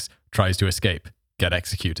those things. Tries to escape, get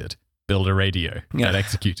executed. Build a radio, get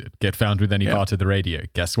executed. Get found with any part of the radio.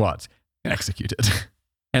 Guess what? Executed.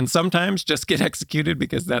 And sometimes just get executed,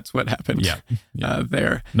 because that's what happened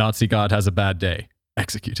there. Nazi guard has a bad day.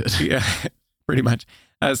 Executed. Yeah, pretty much.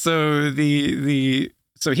 So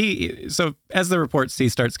as the reports he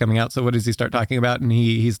starts coming out, so what does he start talking about? And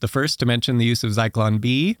he's the first to mention the use of Zyklon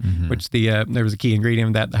B, which there was a key ingredient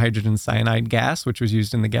of that, the hydrogen cyanide gas, which was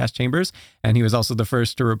used in the gas chambers. And he was also the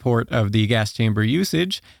first to report of the gas chamber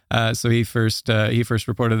usage. So he first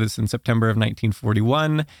reported this in September of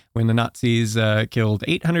 1941, when the Nazis killed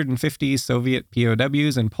 850 Soviet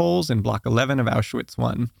POWs and Poles in Block 11 of Auschwitz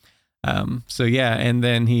I. And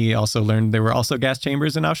then he also learned there were also gas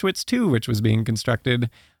chambers in Auschwitz II, which was being constructed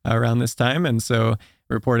around this time. And so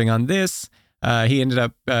reporting on this, he ended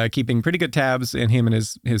up keeping pretty good tabs, and him and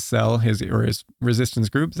his cell, his resistance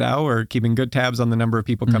group, ZOW, are keeping good tabs on the number of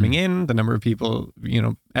people coming in, the number of people,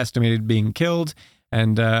 estimated being killed,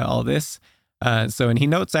 and all this. And he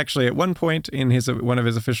notes actually at one point in one of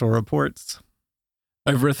his official reports,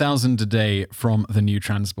 over 1,000 a day from the new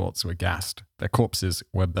transports were gassed. Their corpses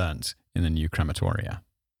were burnt in the new crematoria.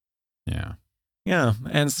 Yeah. Yeah.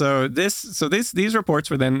 And so these reports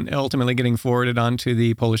were then ultimately getting forwarded on to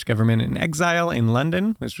the Polish government in exile in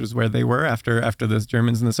London, which was where they were after the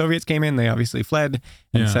Germans and the Soviets came in. They obviously fled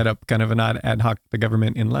and set up kind of an ad hoc the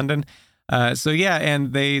government in London.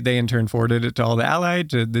 And they in turn forwarded it to all the Allied.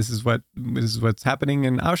 This is what's happening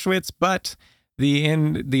in Auschwitz, but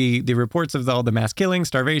the reports of all the mass killing,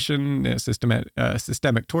 starvation,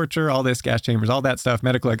 systemic torture, all this, gas chambers, all that stuff,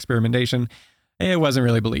 medical experimentation, it wasn't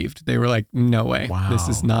really believed. They were like, no way. Wow.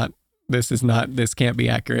 This can't be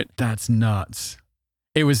accurate. That's nuts.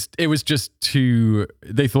 It was just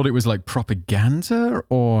they thought it was like propaganda,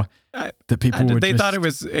 or that people were they thought it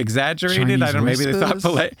was exaggerated. Chinese I don't know.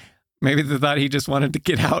 whispers? Maybe they thought he just wanted to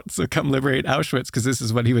get out, so come liberate Auschwitz, because this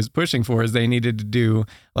is what he was pushing for, is they needed to do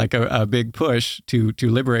like a big push to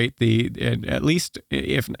liberate at least,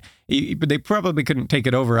 but they probably couldn't take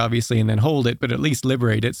it over, obviously, and then hold it, but at least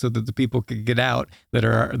liberate it so that the people could get out that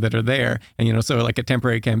are there. And, so like a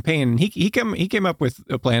temporary campaign. He came up with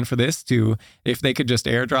a plan for this, if they could just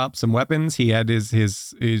airdrop some weapons. He had his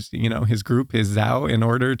group, his ZOW, in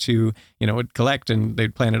order to, would collect, and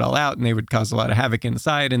they'd plan it all out, and they would cause a lot of havoc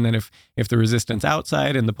inside. And then if the resistance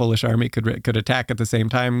outside and the Polish army could attack at the same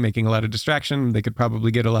time, making a lot of distraction, they could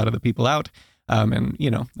probably get a lot of the people out.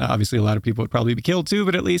 And, obviously a lot of people would probably be killed too,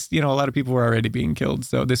 but at least, a lot of people were already being killed.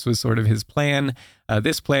 So this was sort of his plan.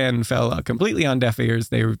 This plan fell completely on deaf ears.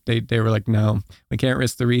 They were like, no, we can't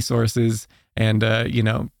risk the resources. And,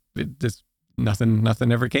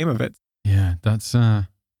 nothing ever came of it. Yeah, that's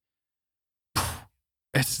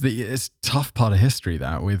it's a tough part of history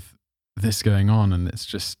that with this going on, and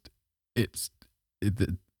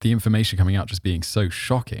the information coming out just being so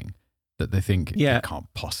shocking that they think it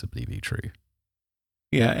can't possibly be true.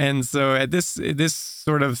 Yeah, and so at this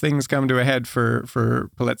sort of things come to a head for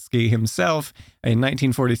Pilecki himself in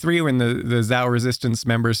 1943 when the Zhao resistance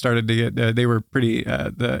members started to get they were pretty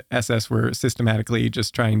the SS were systematically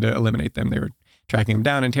just trying to eliminate them. They were tracking him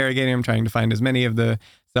down, interrogating him, trying to find as many of the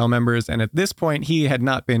cell members. And at this point, he had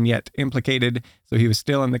not been yet implicated, so he was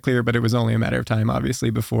still in the clear. But it was only a matter of time, obviously,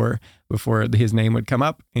 before his name would come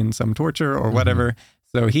up in some torture or whatever.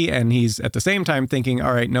 So he's at the same time thinking,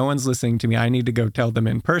 all right, no one's listening to me. I need to go tell them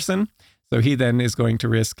in person. So he then is going to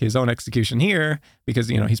risk his own execution here because,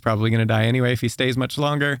 he's probably going to die anyway if he stays much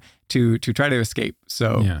longer to try to escape.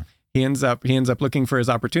 So he ends up looking for his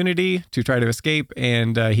opportunity to try to escape.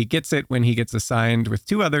 And he gets it when he gets assigned with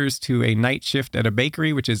 2 others to a night shift at a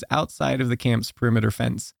bakery, which is outside of the camp's perimeter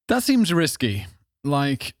fence. That seems risky.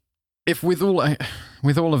 Like, if with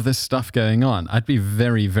all of this stuff going on, I'd be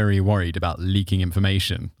very, very worried about leaking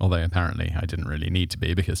information, although apparently I didn't really need to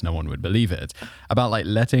be because no one would believe it, about like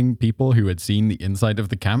letting people who had seen the inside of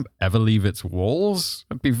the camp ever leave its walls.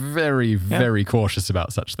 I'd be very, very cautious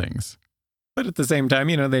about such things. But at the same time,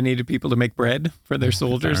 they needed people to make bread for their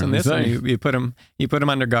soldiers and this. And you put them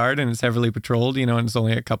under guard and it's heavily patrolled, and it's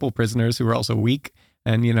only a couple prisoners who were also weak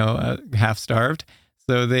and, half starved.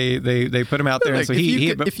 So they put him out there. And so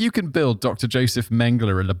if you can build Dr. Joseph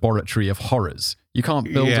Mengele a laboratory of horrors, you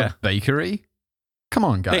can't build a bakery? Come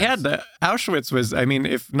on, guys. They had Auschwitz was,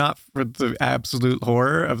 if not for the absolute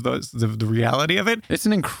horror of the reality of it. It's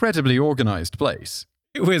an incredibly organized place.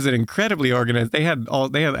 It was an incredibly organized.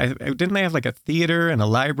 Didn't they have like a theater and a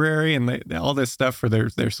library and all this stuff for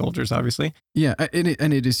their soldiers, obviously. Yeah, and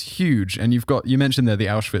it is huge. And you mentioned there the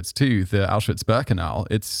Auschwitz too, the Auschwitz-Birkenau.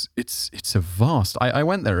 It's a vast. I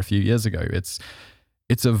went there a few years ago. It's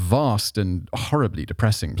a vast and horribly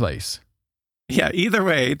depressing place. Yeah, either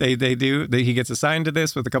way, he gets assigned to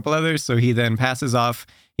this with a couple others. So he then passes off.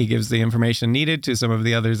 He gives the information needed to some of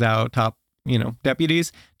the others top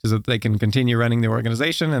deputies so that they can continue running the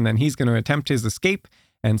organization. And then he's going to attempt his escape.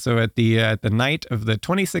 And so at the night of the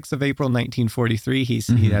 26th of April, 1943,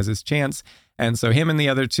 he has his chance. And so him and the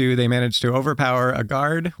other 2, they manage to overpower a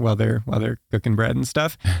guard while they're cooking bread and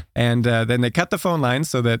stuff. And then they cut the phone lines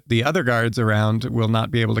so that the other guards around will not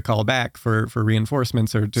be able to call back for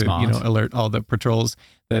reinforcements or to alert all the patrols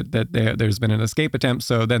that there's been an escape attempt.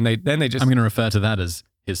 So then they just... I'm going to refer to that as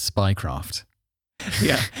his spycraft.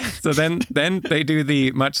 Yeah. So then they do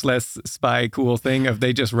the much less spy cool thing of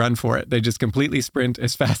they just run for it. They just completely sprint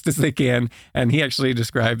as fast as they can. And he actually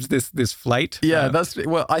describes this flight. Yeah,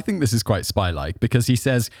 I think this is quite spy-like because he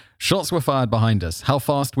says, shots were fired behind us. How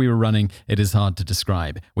fast we were running, it is hard to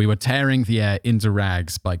describe. We were tearing the air into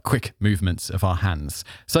rags by quick movements of our hands.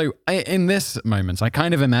 So in this moment, I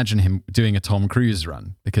kind of imagine him doing a Tom Cruise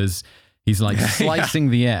run because he's like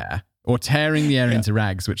slicing the air or tearing the air into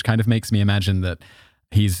rags, which kind of makes me imagine that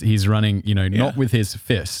he's running, not with his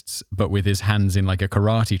fists, but with his hands in like a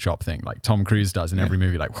karate chop thing, like Tom Cruise does in every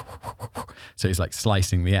movie, like, so he's like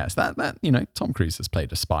slicing the air. So that Tom Cruise has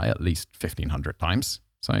played a spy at least 1,500 times.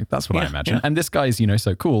 So that's what I imagine. Yeah. And this guy's,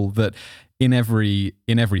 so cool that in every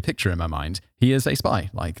picture in my mind, he is a spy,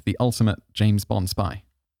 like the ultimate James Bond spy.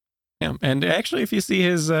 Yeah, and actually, if you see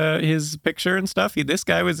his picture and stuff, this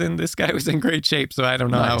guy was in great shape. So I don't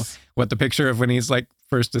know what the picture of when he's like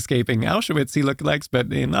first escaping Auschwitz he looked like,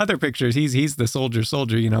 but in other pictures he's the soldier,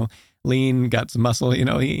 lean, got some muscle.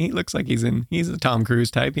 He looks like he's a Tom Cruise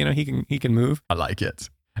type. He can move. I like it.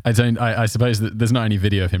 I suppose that there's not any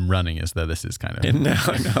video of him running, is there? This is kind of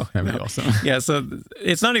no. Awesome. Yeah, so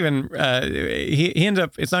it's not even he ends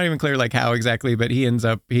up. It's not even clear like how exactly, but he ends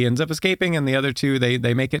up escaping, and the other 2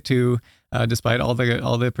 they make it to despite all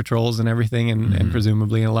the patrols and everything, and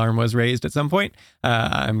presumably an alarm was raised at some point.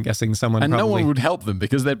 I'm guessing someone and probably, no one would help them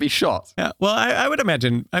because they'd be shot. Yeah, well, I would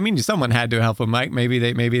imagine. I mean, someone had to help them, Mike. Maybe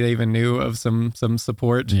they even knew of some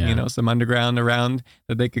support, some underground around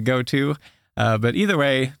that they could go to. But either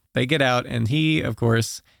way, they get out, and he, of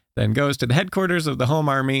course, then goes to the headquarters of the Home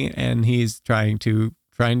Army, and he's trying to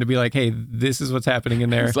trying to be like, hey, this is what's happening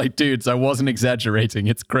in there. It's like, dudes, I wasn't exaggerating.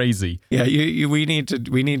 It's crazy. Yeah, we need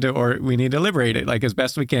to liberate it like as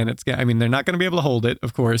best we can. I mean, they're not going to be able to hold it,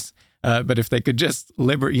 of course, but if they could just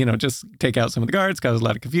just take out some of the guards, cause a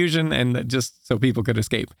lot of confusion, and just so people could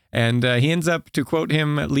escape. And he ends up, to quote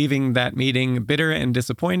him, leaving that meeting bitter and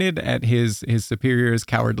disappointed at his superior's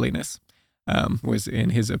cowardliness, was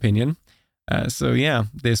in his opinion. So yeah,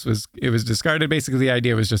 it was discarded. Basically, the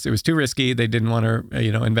idea was just it was too risky. They didn't want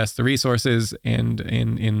to invest the resources and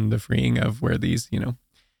in the freeing of where these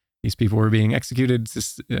people were being executed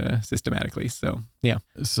systematically. So yeah.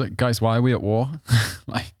 So guys, why are we at war?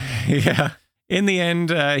 Yeah. In the end,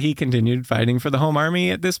 he continued fighting for the home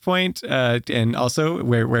army at this point, and also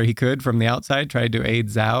where he could from the outside, tried to aid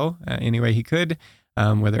Zhao any way he could,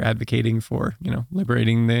 whether advocating for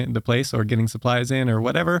liberating the place or getting supplies in or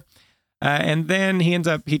whatever. And then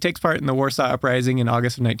he takes part in the Warsaw Uprising in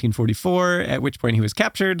August of 1944, at which point he was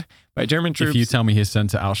captured by German troops. If you tell me he's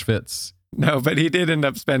sent to Auschwitz. No, but he did end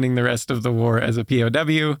up spending the rest of the war as a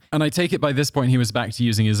POW. And I take it by this point he was back to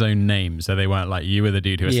using his own name, so they weren't like, you were the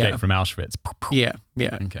dude who escaped from Auschwitz. Yeah.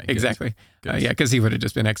 Okay, exactly. Yeah, because he would have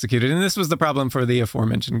just been executed. And this was the problem for the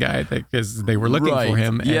aforementioned guy, because they were looking for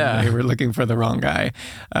him, and they were looking for the wrong guy.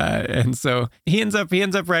 And so he ends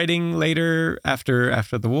up writing later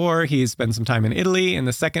after the war. He spent some time in Italy in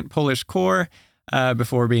the Second Polish Corps,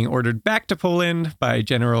 before being ordered back to Poland by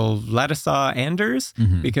General Władysław Anders,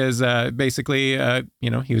 because basically,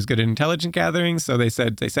 he was good at intelligence gathering. So they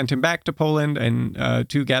sent him back to Poland and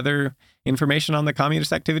to gather information on the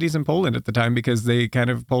communist activities in Poland at the time, because they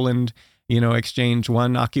Poland, exchanged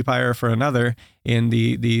one occupier for another in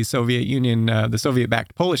the Soviet Union, the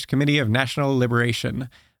Soviet-backed Polish Committee of National Liberation,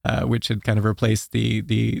 which had kind of replaced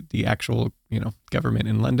the actual government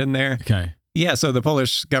in London there. Okay. Yeah, so the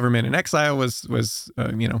Polish government in exile was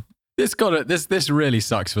This really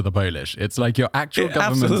sucks for the Polish. It's like your actual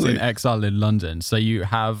government's in exile in London, so you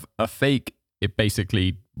have a fake,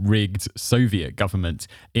 basically rigged Soviet government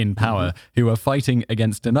in power who are fighting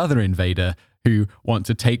against another invader who want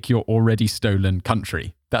to take your already stolen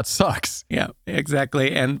country. That sucks. Yeah,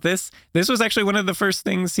 exactly. And this was actually one of the first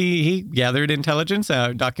things he gathered intelligence,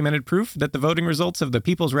 documented proof that the voting results of the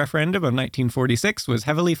People's Referendum of 1946 was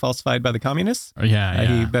heavily falsified by the communists.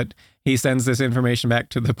 But he sends this information back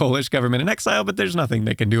to the Polish government in exile, but there's nothing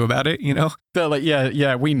they can do about it, They're like,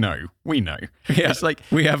 yeah, we know. Yeah, it's like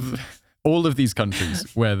we have all of these countries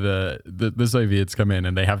where the Soviets come in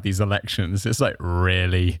and they have these elections. It's like,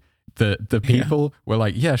 really? The people were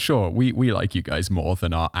like, yeah, sure, we like you guys more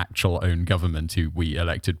than our actual own government who we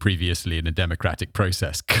elected previously in a democratic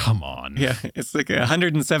process. Come on. Yeah, it's like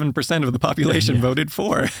 107% of the population voted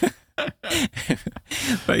for.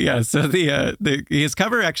 But yeah, so his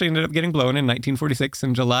cover actually ended up getting blown in 1946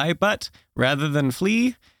 in July, but rather than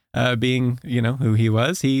flee, being who he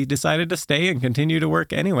was, he decided to stay and continue to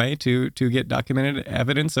work anyway to get documented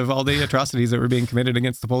evidence of all the atrocities that were being committed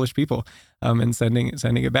against the Polish people, and sending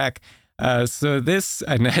it back. So this,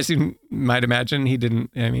 and as you might imagine, he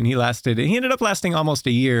ended up lasting almost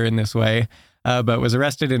a year in this way, but was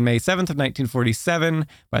arrested in May 7th of 1947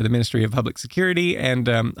 by the Ministry of Public Security. And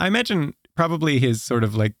I imagine probably his sort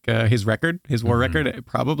of like his war record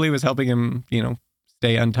probably was helping him,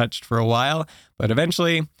 stay untouched for a while. But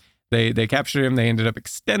eventually they captured him. They ended up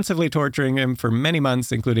extensively torturing him for many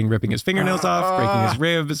months, including ripping his fingernails off, breaking his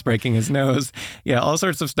ribs, breaking his nose. Yeah, all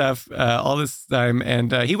sorts of stuff all this time.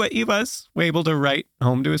 And he was able to write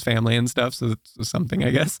home to his family and stuff. So that's something, I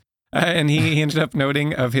guess. And he ended up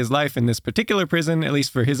noting of his life in this particular prison, at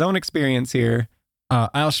least for his own experience here.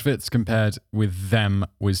 Auschwitz compared with them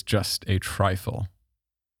was just a trifle.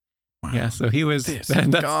 Wow. Yeah, so he was this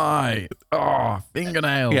guy. Oh,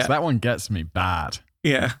 fingernails. Yeah. That one gets me bad.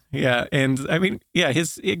 Yeah. And I mean, yeah,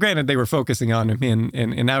 granted they were focusing on him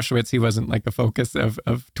in Auschwitz. He wasn't like a focus of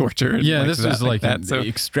torture. Yeah, this was like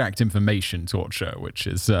extract information torture, which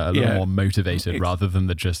is a little more motivated rather than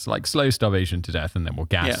the just like slow starvation to death and then we'll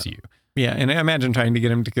gas you. Yeah, and I imagine trying to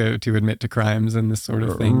get him to admit to crimes and this sort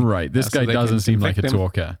of thing. Right. This guy doesn't seem like a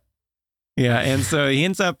talker. Yeah, and so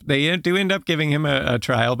they do end up giving him a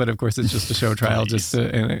trial, but of course it's just a show trial, just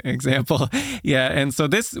an example. Yeah, and so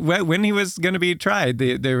when he was going to be tried,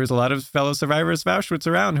 there was a lot of fellow survivors of Auschwitz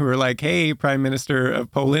around who were like, hey, Prime Minister of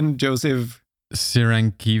Poland, Joseph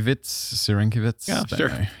Sienkiewicz. Yeah,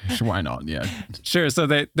 sure. Why not? Yeah. Sure. So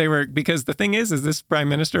they were, because the thing is this Prime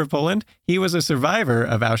Minister of Poland, he was a survivor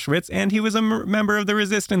of Auschwitz and he was a member of the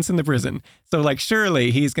resistance in the prison. So like,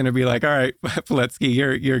 surely he's going to be like, all right, Pilecki,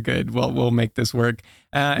 you're good. Well, we'll make this work.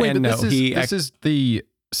 Wait, and but this is the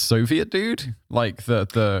Soviet dude? Like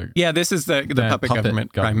the yeah, this is the puppet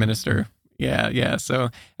government Prime Minister. Yeah. So,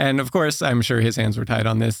 and of course, I'm sure his hands were tied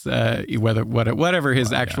on this. Whatever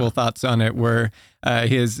his actual thoughts on it were,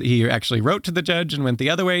 he actually wrote to the judge and went the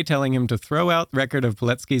other way, telling him to throw out record of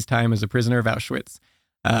Pilecki's time as a prisoner of Auschwitz.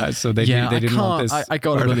 So they didn't want this. I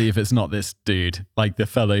gotta believe it's not this dude, like the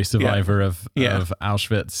fellow survivor of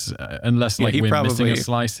Auschwitz. Unless we're missing a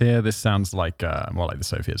slice here. This sounds like more like the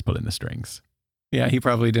Soviets pulling the strings. Yeah, he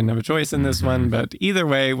probably didn't have a choice in this one, but either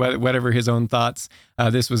way, whatever his own thoughts,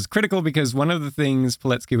 this was critical because one of the things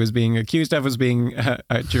Pilecki was being accused of was being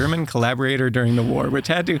a German collaborator during the war, which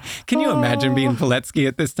had to, can you imagine being Pilecki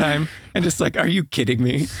at this time? And just like, are you kidding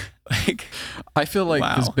me? Like, I feel like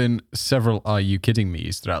there's been several "Are you kidding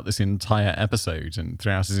me?" throughout this entire episode and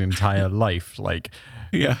throughout his entire life,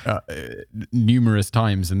 numerous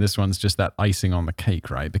times, and this one's just that icing on the cake,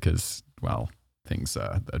 right? Because, well, things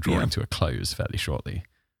are drawing to a close fairly shortly.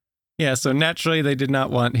 Yeah, so naturally they did not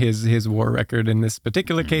want his war record in this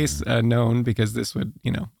particular case known, because this would,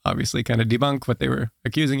 obviously kind of debunk what they were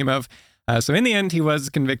accusing him of. So in the end, he was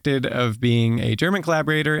convicted of being a German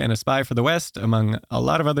collaborator and a spy for the West, among a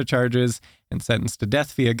lot of other charges, and sentenced to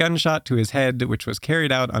death via gunshot to his head, which was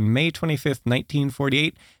carried out on May 25th,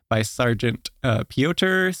 1948 by Sergeant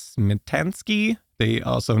Piotr Smitansky,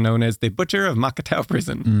 also known as the Butcher of Mokotów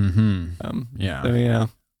Prison.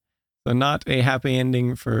 So not a happy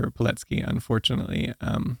ending for Pilecki, unfortunately.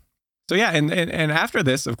 And after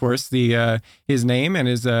this, of course, his name and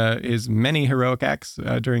his many heroic acts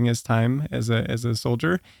during his time as a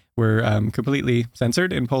soldier were completely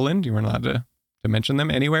censored in Poland. You weren't allowed to mention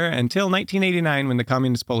them anywhere until 1989, when the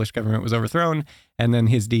communist Polish government was overthrown, and then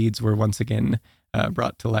his deeds were once again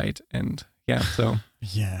brought to light. And yes,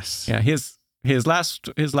 his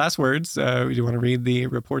last words. Do you want to read the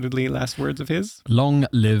reportedly last words of his? Long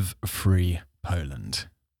live free Poland.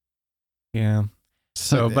 Yeah.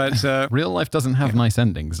 So, but real life doesn't have nice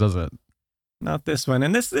endings, does it? Not this one.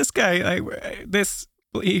 And this guy,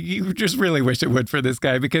 you just really wish it would for this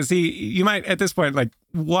guy, because you might at this point, like,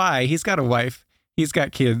 why? He's got a wife, he's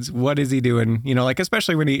got kids. What is he doing?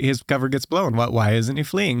 Especially when his cover gets blown. Why isn't he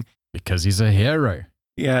fleeing? Because he's a hero.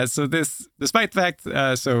 Yeah. So despite the fact,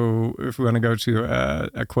 so if we want to go to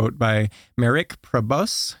a quote by Marek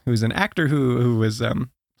Probos, who's an actor who was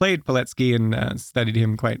played Pilecki and studied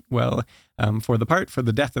him quite well for the part for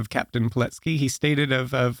the death of Captain Pilecki. He stated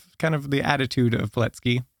of kind of the attitude of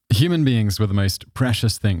Pilecki. Human beings were the most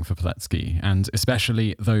precious thing for Pilecki, and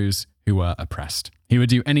especially those who were oppressed. He would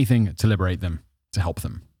do anything to liberate them, to help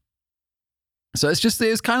them. So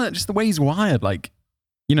it's kind of just the way he's wired. Like,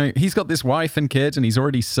 he's got this wife and kid, and he's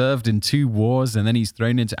already served in 2 wars, and then he's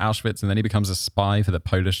thrown into Auschwitz, and then he becomes a spy for the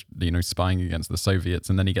Polish, spying against the Soviets,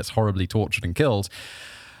 and then he gets horribly tortured and killed.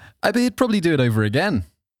 I mean, he'd probably do it over again.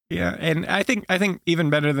 Yeah, and I think even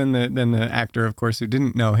better than the actor, of course, who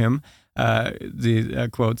didn't know him. The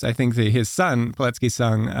quotes. I think his son, Pilecki's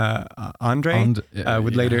son, Andre,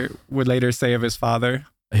 would later say of his father.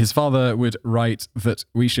 His father would write that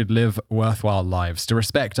we should live worthwhile lives, to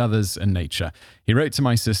respect others and nature. He wrote to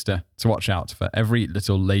my sister to watch out for every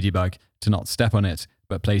little ladybug, to not step on it,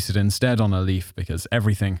 but place it instead on a leaf, because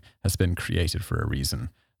everything has been created for a reason.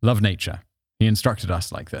 Love nature. He instructed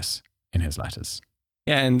us like this in his letters.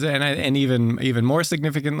 Yeah, and even more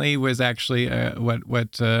significantly was actually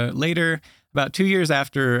what later, about 2 years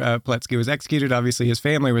after Pilecki was executed. Obviously, his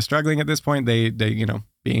family was struggling at this point. They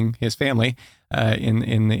being his family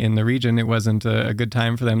in the region, it wasn't a good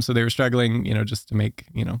time for them. So they were struggling, just to make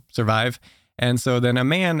survive. And so then a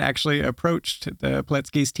man actually approached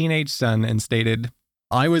Pilecki's teenage son and stated,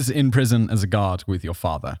 "I was in prison as a guard with your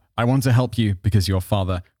father. I want to help you because your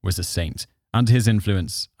father was a saint. Under his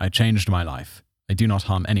influence, I changed my life. I do not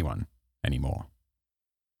harm anyone anymore."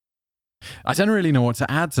 I don't really know what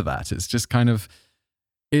to add to that. It's just kind of,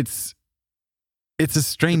 it's a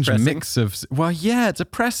strange mix of,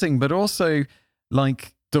 depressing, but also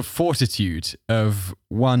like the fortitude of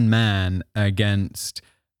one man against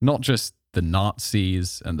not just the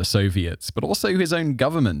Nazis and the Soviets, but also his own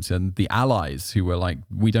government and the allies who were like,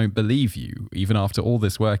 we don't believe you, even after all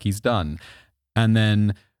this work he's done. And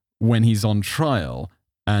then when he's on trial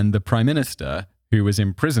and the prime minister who was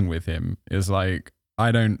in prison with him is like,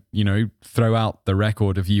 I don't, throw out the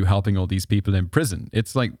record of you helping all these people in prison.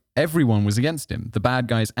 It's like everyone was against him, the bad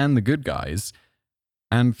guys and the good guys.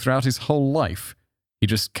 And throughout his whole life, he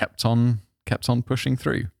just kept on pushing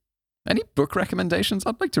through. Any book recommendations?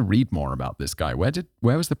 I'd like to read more about this guy.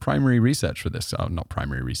 Where was the primary research for this? Oh, not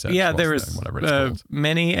primary research. Yeah, there was whatever it's called.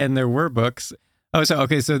 Many, and there were books. Oh, so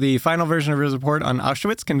the final version of his report on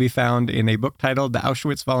Auschwitz can be found in a book titled "The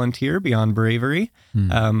Auschwitz Volunteer: Beyond Bravery,"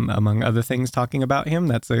 among other things talking about him.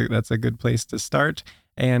 That's a good place to start.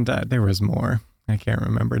 And there was more. I can't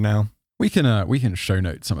remember now. We can show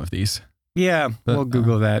note some of these. Yeah, But, we'll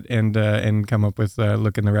Google that and come up with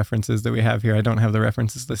look in the references that we have here. I don't have the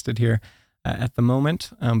references listed here at the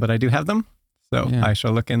moment, but I do have them. So Yeah. I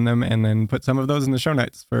shall look in them and then put some of those in the show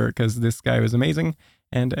notes because this guy was amazing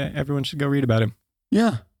and everyone should go read about him.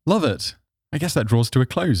 Yeah, love it. I guess that draws to a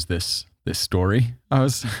close this story. Are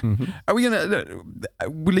we gonna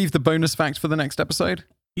we'll leave the bonus fact for the next episode?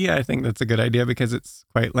 Yeah, I think that's a good idea because it's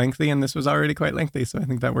quite lengthy and this was already quite lengthy. So I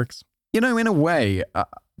think that works. You know, in a way,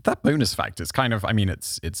 that bonus fact is kind of, I mean,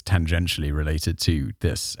 it's tangentially related to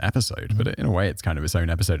this episode, but in a way, it's kind of its own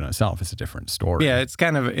episode in itself. It's a different story. Yeah, it's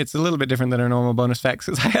a little bit different than our normal bonus facts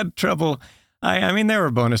because I had trouble. I mean, there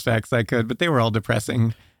were bonus facts I could, but they were all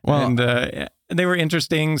depressing. Well, and they were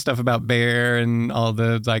interesting stuff about bear and all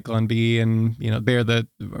the Zyklon B and, you know, bear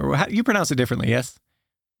you pronounce it differently, yes?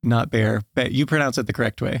 Not bear. You pronounce it the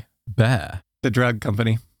correct way. Bear. The drug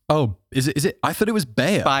company. Oh, is it? I thought it was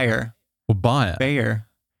Bayer. Bayer. Or Bayer.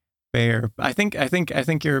 Bayer. I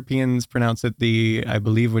think Europeans pronounce it I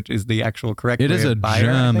believe, which is the actual correct way. It is a Bayer,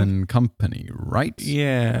 German company, right?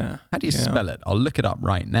 Yeah. How do you spell it? I'll look it up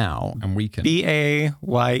right now and we can...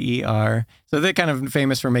 Bayer. So they're kind of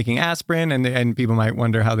famous for making aspirin and people might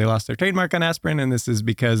wonder how they lost their trademark on aspirin. And this is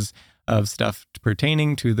because of stuff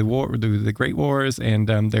pertaining to the Great Wars and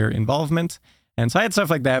their involvement. And so I had stuff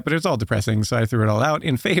like that, but it was all depressing. So I threw it all out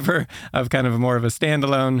in favor of kind of more of a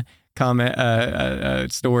standalone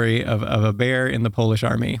story of a bear in the Polish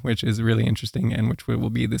army, which is really interesting and which will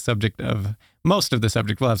be the subject of most of the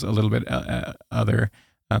subject. We'll have a little bit other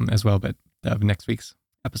as well, but of next week's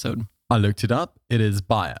episode. I looked it up. It is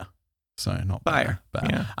Bayer. So not Bayer. Bear.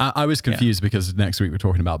 Yeah. I was confused because next week we're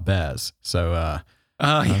talking about bears. So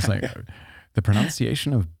I was like, the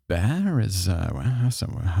pronunciation of bear is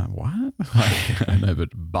what? Like, no,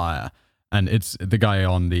 but Bayer. And it's the guy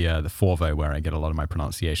on the Forvo where I get a lot of my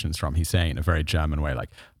pronunciations from. He's saying in a very German way, like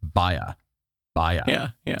Bayer.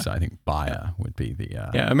 Yeah. So I think Bayer would be the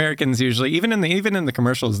Americans usually even in the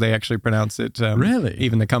commercials they actually pronounce it. Really?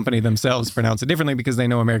 Even the company themselves pronounce it differently because they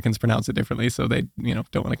know Americans pronounce it differently, so they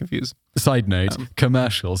don't want to confuse. Side note: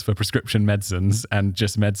 commercials for prescription medicines and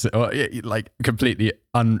just medicine, or like completely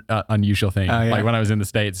unusual thing. Yeah. Like when I was in the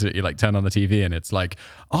States, you like turn on the TV and it's like,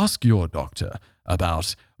 ask your doctor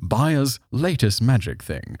about Bayer's latest magic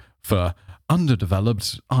thing for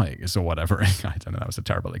underdeveloped eyes or whatever. I don't know. That was a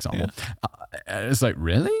terrible example. Yeah. It's like,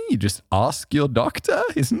 really? You just ask your doctor?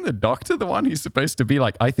 Isn't the doctor the one who's supposed to be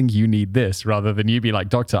like, I think you need this, rather than you be like,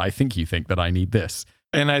 doctor, I think you think that I need this.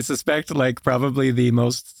 And I suspect like probably the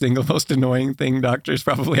most annoying thing doctors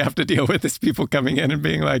probably have to deal with is people coming in and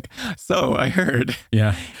being like, so I heard,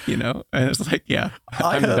 yeah, and it's like, yeah,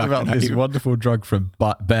 I heard about this wonderful drug from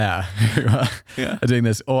Bayer who are doing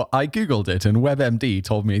this, or I Googled it and WebMD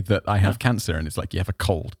told me that I have cancer and it's like, you have a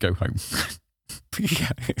cold, go home. Yeah,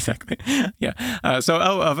 exactly. Yeah. So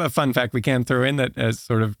a fun fact we can throw in that as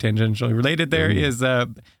sort of tangentially related there is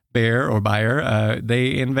Bayer or Bayer.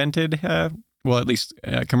 They invented well, at least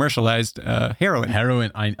commercialized heroin.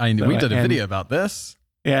 Heroin. We did a video about this.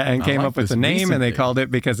 Yeah, and came up with the name, recently. and they called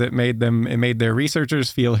it because it made their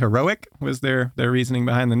researchers feel heroic. Was their reasoning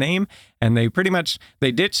behind the name? And they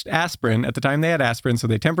ditched aspirin at the time. They had aspirin, so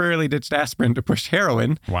they temporarily ditched aspirin to push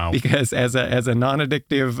heroin. Wow! Because as a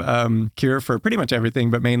non-addictive cure for pretty much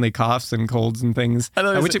everything, but mainly coughs and colds and things,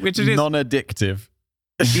 which it is non-addictive.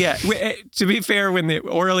 Yeah. To be fair, when they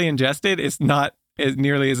orally ingested, it's not as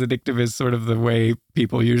nearly as addictive as sort of the way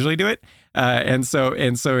people usually do it, and so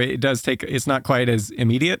it does take. It's not quite as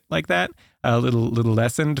immediate like that. A little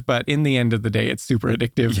lessened, but in the end of the day, it's super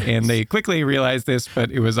addictive. Yes. And they quickly realized this,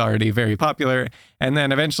 but it was already very popular. And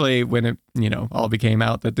then eventually, when it all became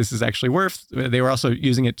out that this is actually worse, they were also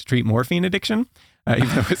using it to treat morphine addiction. Even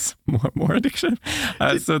though it's more addiction.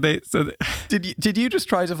 Did you just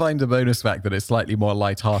try to find a bonus fact that is slightly more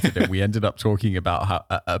lighthearted and we ended up talking about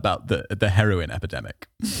about the heroin epidemic?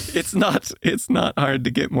 It's not hard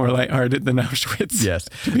to get more lighthearted than Auschwitz. Yes,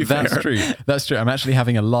 to be that's fair. true. That's true. I'm actually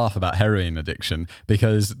having a laugh about heroin addiction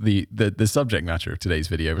because the subject matter of today's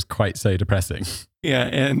video was quite so depressing. Yeah,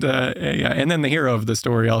 and then the hero of the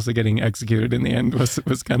story also getting executed in the end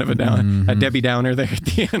was kind of a Debbie Downer there at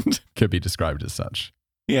the end. Could be described as such.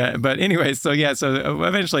 Yeah, but anyway, so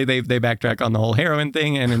eventually they backtrack on the whole heroin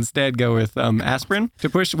thing and instead go with aspirin to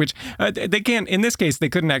push, which they can't. In this case, they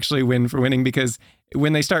couldn't actually win for winning because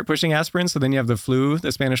when they start pushing aspirin, so then you have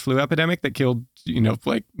the Spanish flu epidemic that killed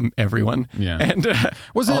like everyone. Yeah, and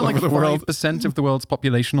wasn't it like 5% of the world's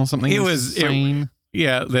population or something? It was insane.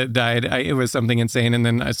 Yeah, that died. It was something insane, and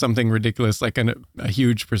then something ridiculous, like a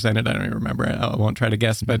huge percentage. I don't even remember. I won't try to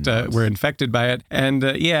guess, but were infected by it. And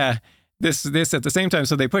this at the same time.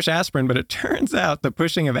 So they push aspirin, but it turns out the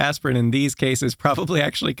pushing of aspirin in these cases probably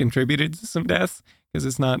actually contributed to some deaths, because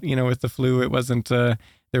it's not, with the flu, it wasn't.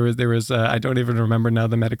 There was I don't even remember now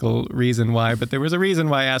the medical reason why, but there was a reason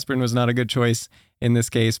why aspirin was not a good choice in this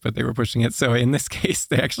case, but they were pushing it. So in this case,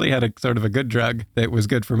 they actually had a sort of a good drug that was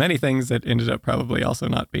good for many things that ended up probably also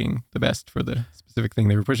not being the best for the specific thing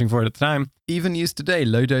they were pushing for at the time. Even used today,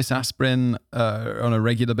 low-dose aspirin on a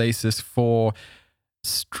regular basis for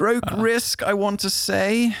stroke risk, I want to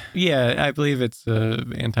say. Yeah, I believe it's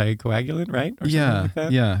anticoagulant, right? Or yeah, like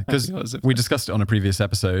that. Yeah, because we discussed it on a previous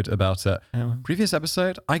episode about previous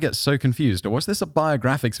episode. I get so confused. Or was this a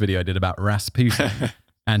biographics video I did about Rasputin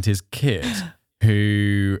and his kid?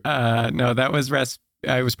 Who? No, that was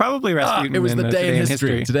it was probably Rasputin. It was the Day in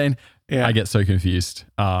History. Today, yeah. I get so confused.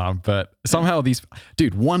 But somehow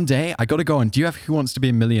dude. One day I got to go on. Do you have Who Wants to Be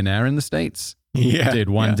a Millionaire in the States? Yeah, dude.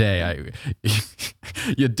 One day,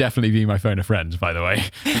 you'd definitely be my phone a friend. By the way,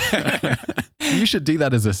 you should do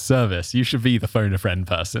that as a service. You should be the phone a friend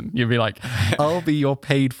person. You'd be like, I'll be your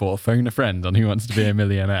paid for phone a friend on Who Wants to Be a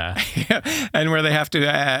Millionaire. Yeah. And where they have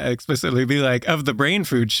to explicitly be like, of the Brain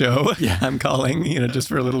Food Show, I'm calling, just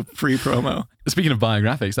for a little free promo. Speaking of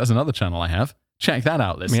biographics, that's another channel I have. Check that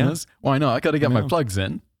out, listeners. Yeah. Why not? I got to get my plugs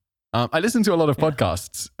in. I listen to a lot of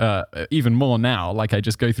podcasts, even more now. Like I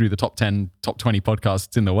just go through the top 10, top 20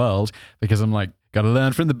 podcasts in the world because I'm like, got to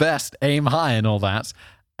learn from the best, aim high and all that.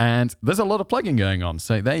 And there's a lot of plugging going on.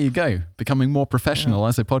 So there you go, becoming more professional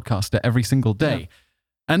as a podcaster every single day. Yeah.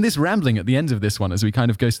 And this rambling at the end of this one, as we kind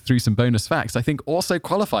of go through some bonus facts, I think also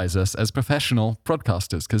qualifies us as professional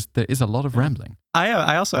broadcasters because there is a lot of rambling. I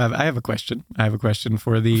have a question. I have a question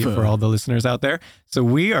for all the listeners out there. So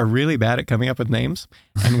we are really bad at coming up with names,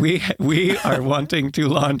 and we are wanting to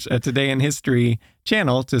launch a Today in History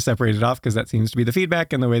channel to separate it off because that seems to be the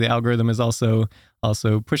feedback and the way the algorithm is also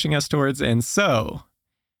pushing us towards. And so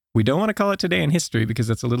we don't want to call it Today in History because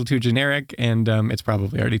it's a little too generic, and it's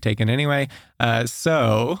probably already taken anyway.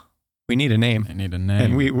 So we need a name. I need a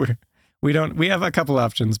name, and we have a couple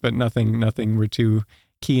options, but nothing we're too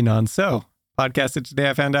keen on. So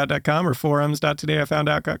podcast@todayifoundout.com or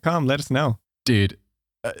forums.todayifoundout.com. Let us know, dude.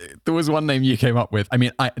 There was one name you came up with. I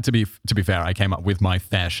mean, to be fair, I came up with my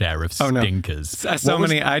fair share of stinkers.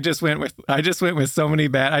 I just went with so many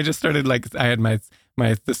bad. I just started I had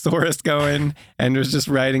my thesaurus going and was just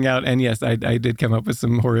writing out. And yes, I did come up with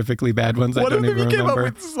some horrifically bad ones. What I don't even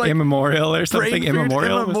remember. Immemorial or something.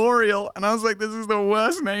 Immemorial. And I was like, this is the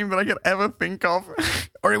worst name that I could ever think of.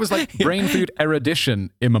 Or it was like Brain Food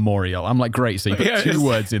Erudition Immemorial. I'm like, great. So you put two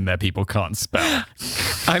words in there people can't spell.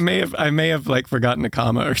 I may have forgotten a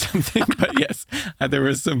comma or something, but yes, there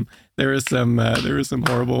were some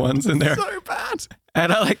horrible ones in there. So bad.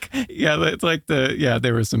 And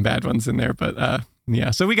there were some bad ones in there, but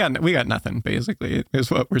so we got nothing basically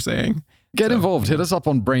is what we're saying. Get involved. Hit us up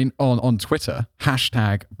on Twitter,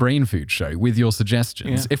 #BrainFoodShow with your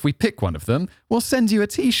suggestions. Yeah. If we pick one of them, we'll send you a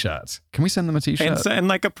t-shirt. Can we send them a t-shirt? And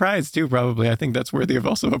like a prize too, probably. I think that's worthy of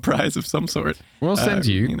also a prize of some sort. We'll send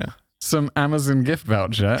you some Amazon gift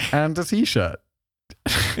voucher and a t-shirt.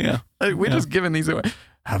 Yeah. We're just giving these away.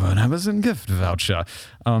 Have an Amazon gift voucher.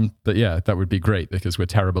 But yeah, that would be great because we're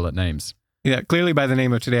terrible at names. Yeah, clearly by the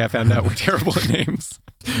name of Today I found out we're terrible at names.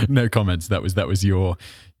 No comments. That was your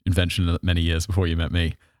invention many years before you met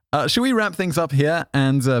me. Should we wrap things up here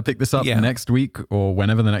and pick this up next week or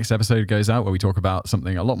whenever the next episode goes out where we talk about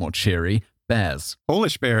something a lot more cheery? Bears.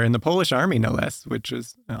 Polish bear in the Polish army, no less, which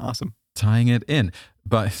is awesome. Tying it in.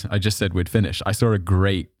 But I just said we'd finish. I saw a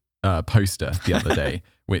great poster the other day,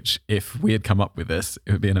 which if we had come up with this,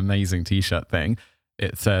 it would be an amazing t-shirt thing.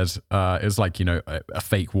 It said, it was like, a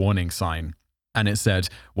fake warning sign. And it said,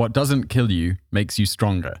 what doesn't kill you makes you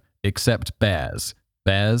stronger, except bears.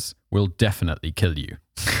 Bears will definitely kill you.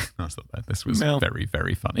 I thought that this was very,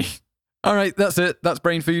 very funny. All right, that's it. That's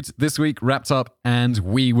Brain Food this week wrapped up, and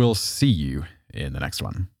we will see you in the next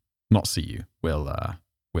one. Not see you.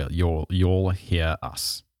 You'll hear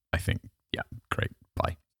us, I think. Yeah, great.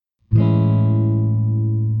 Bye.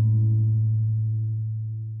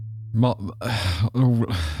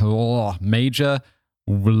 Major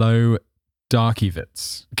Low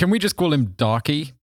Darkiewicz. Can we just call him Darky?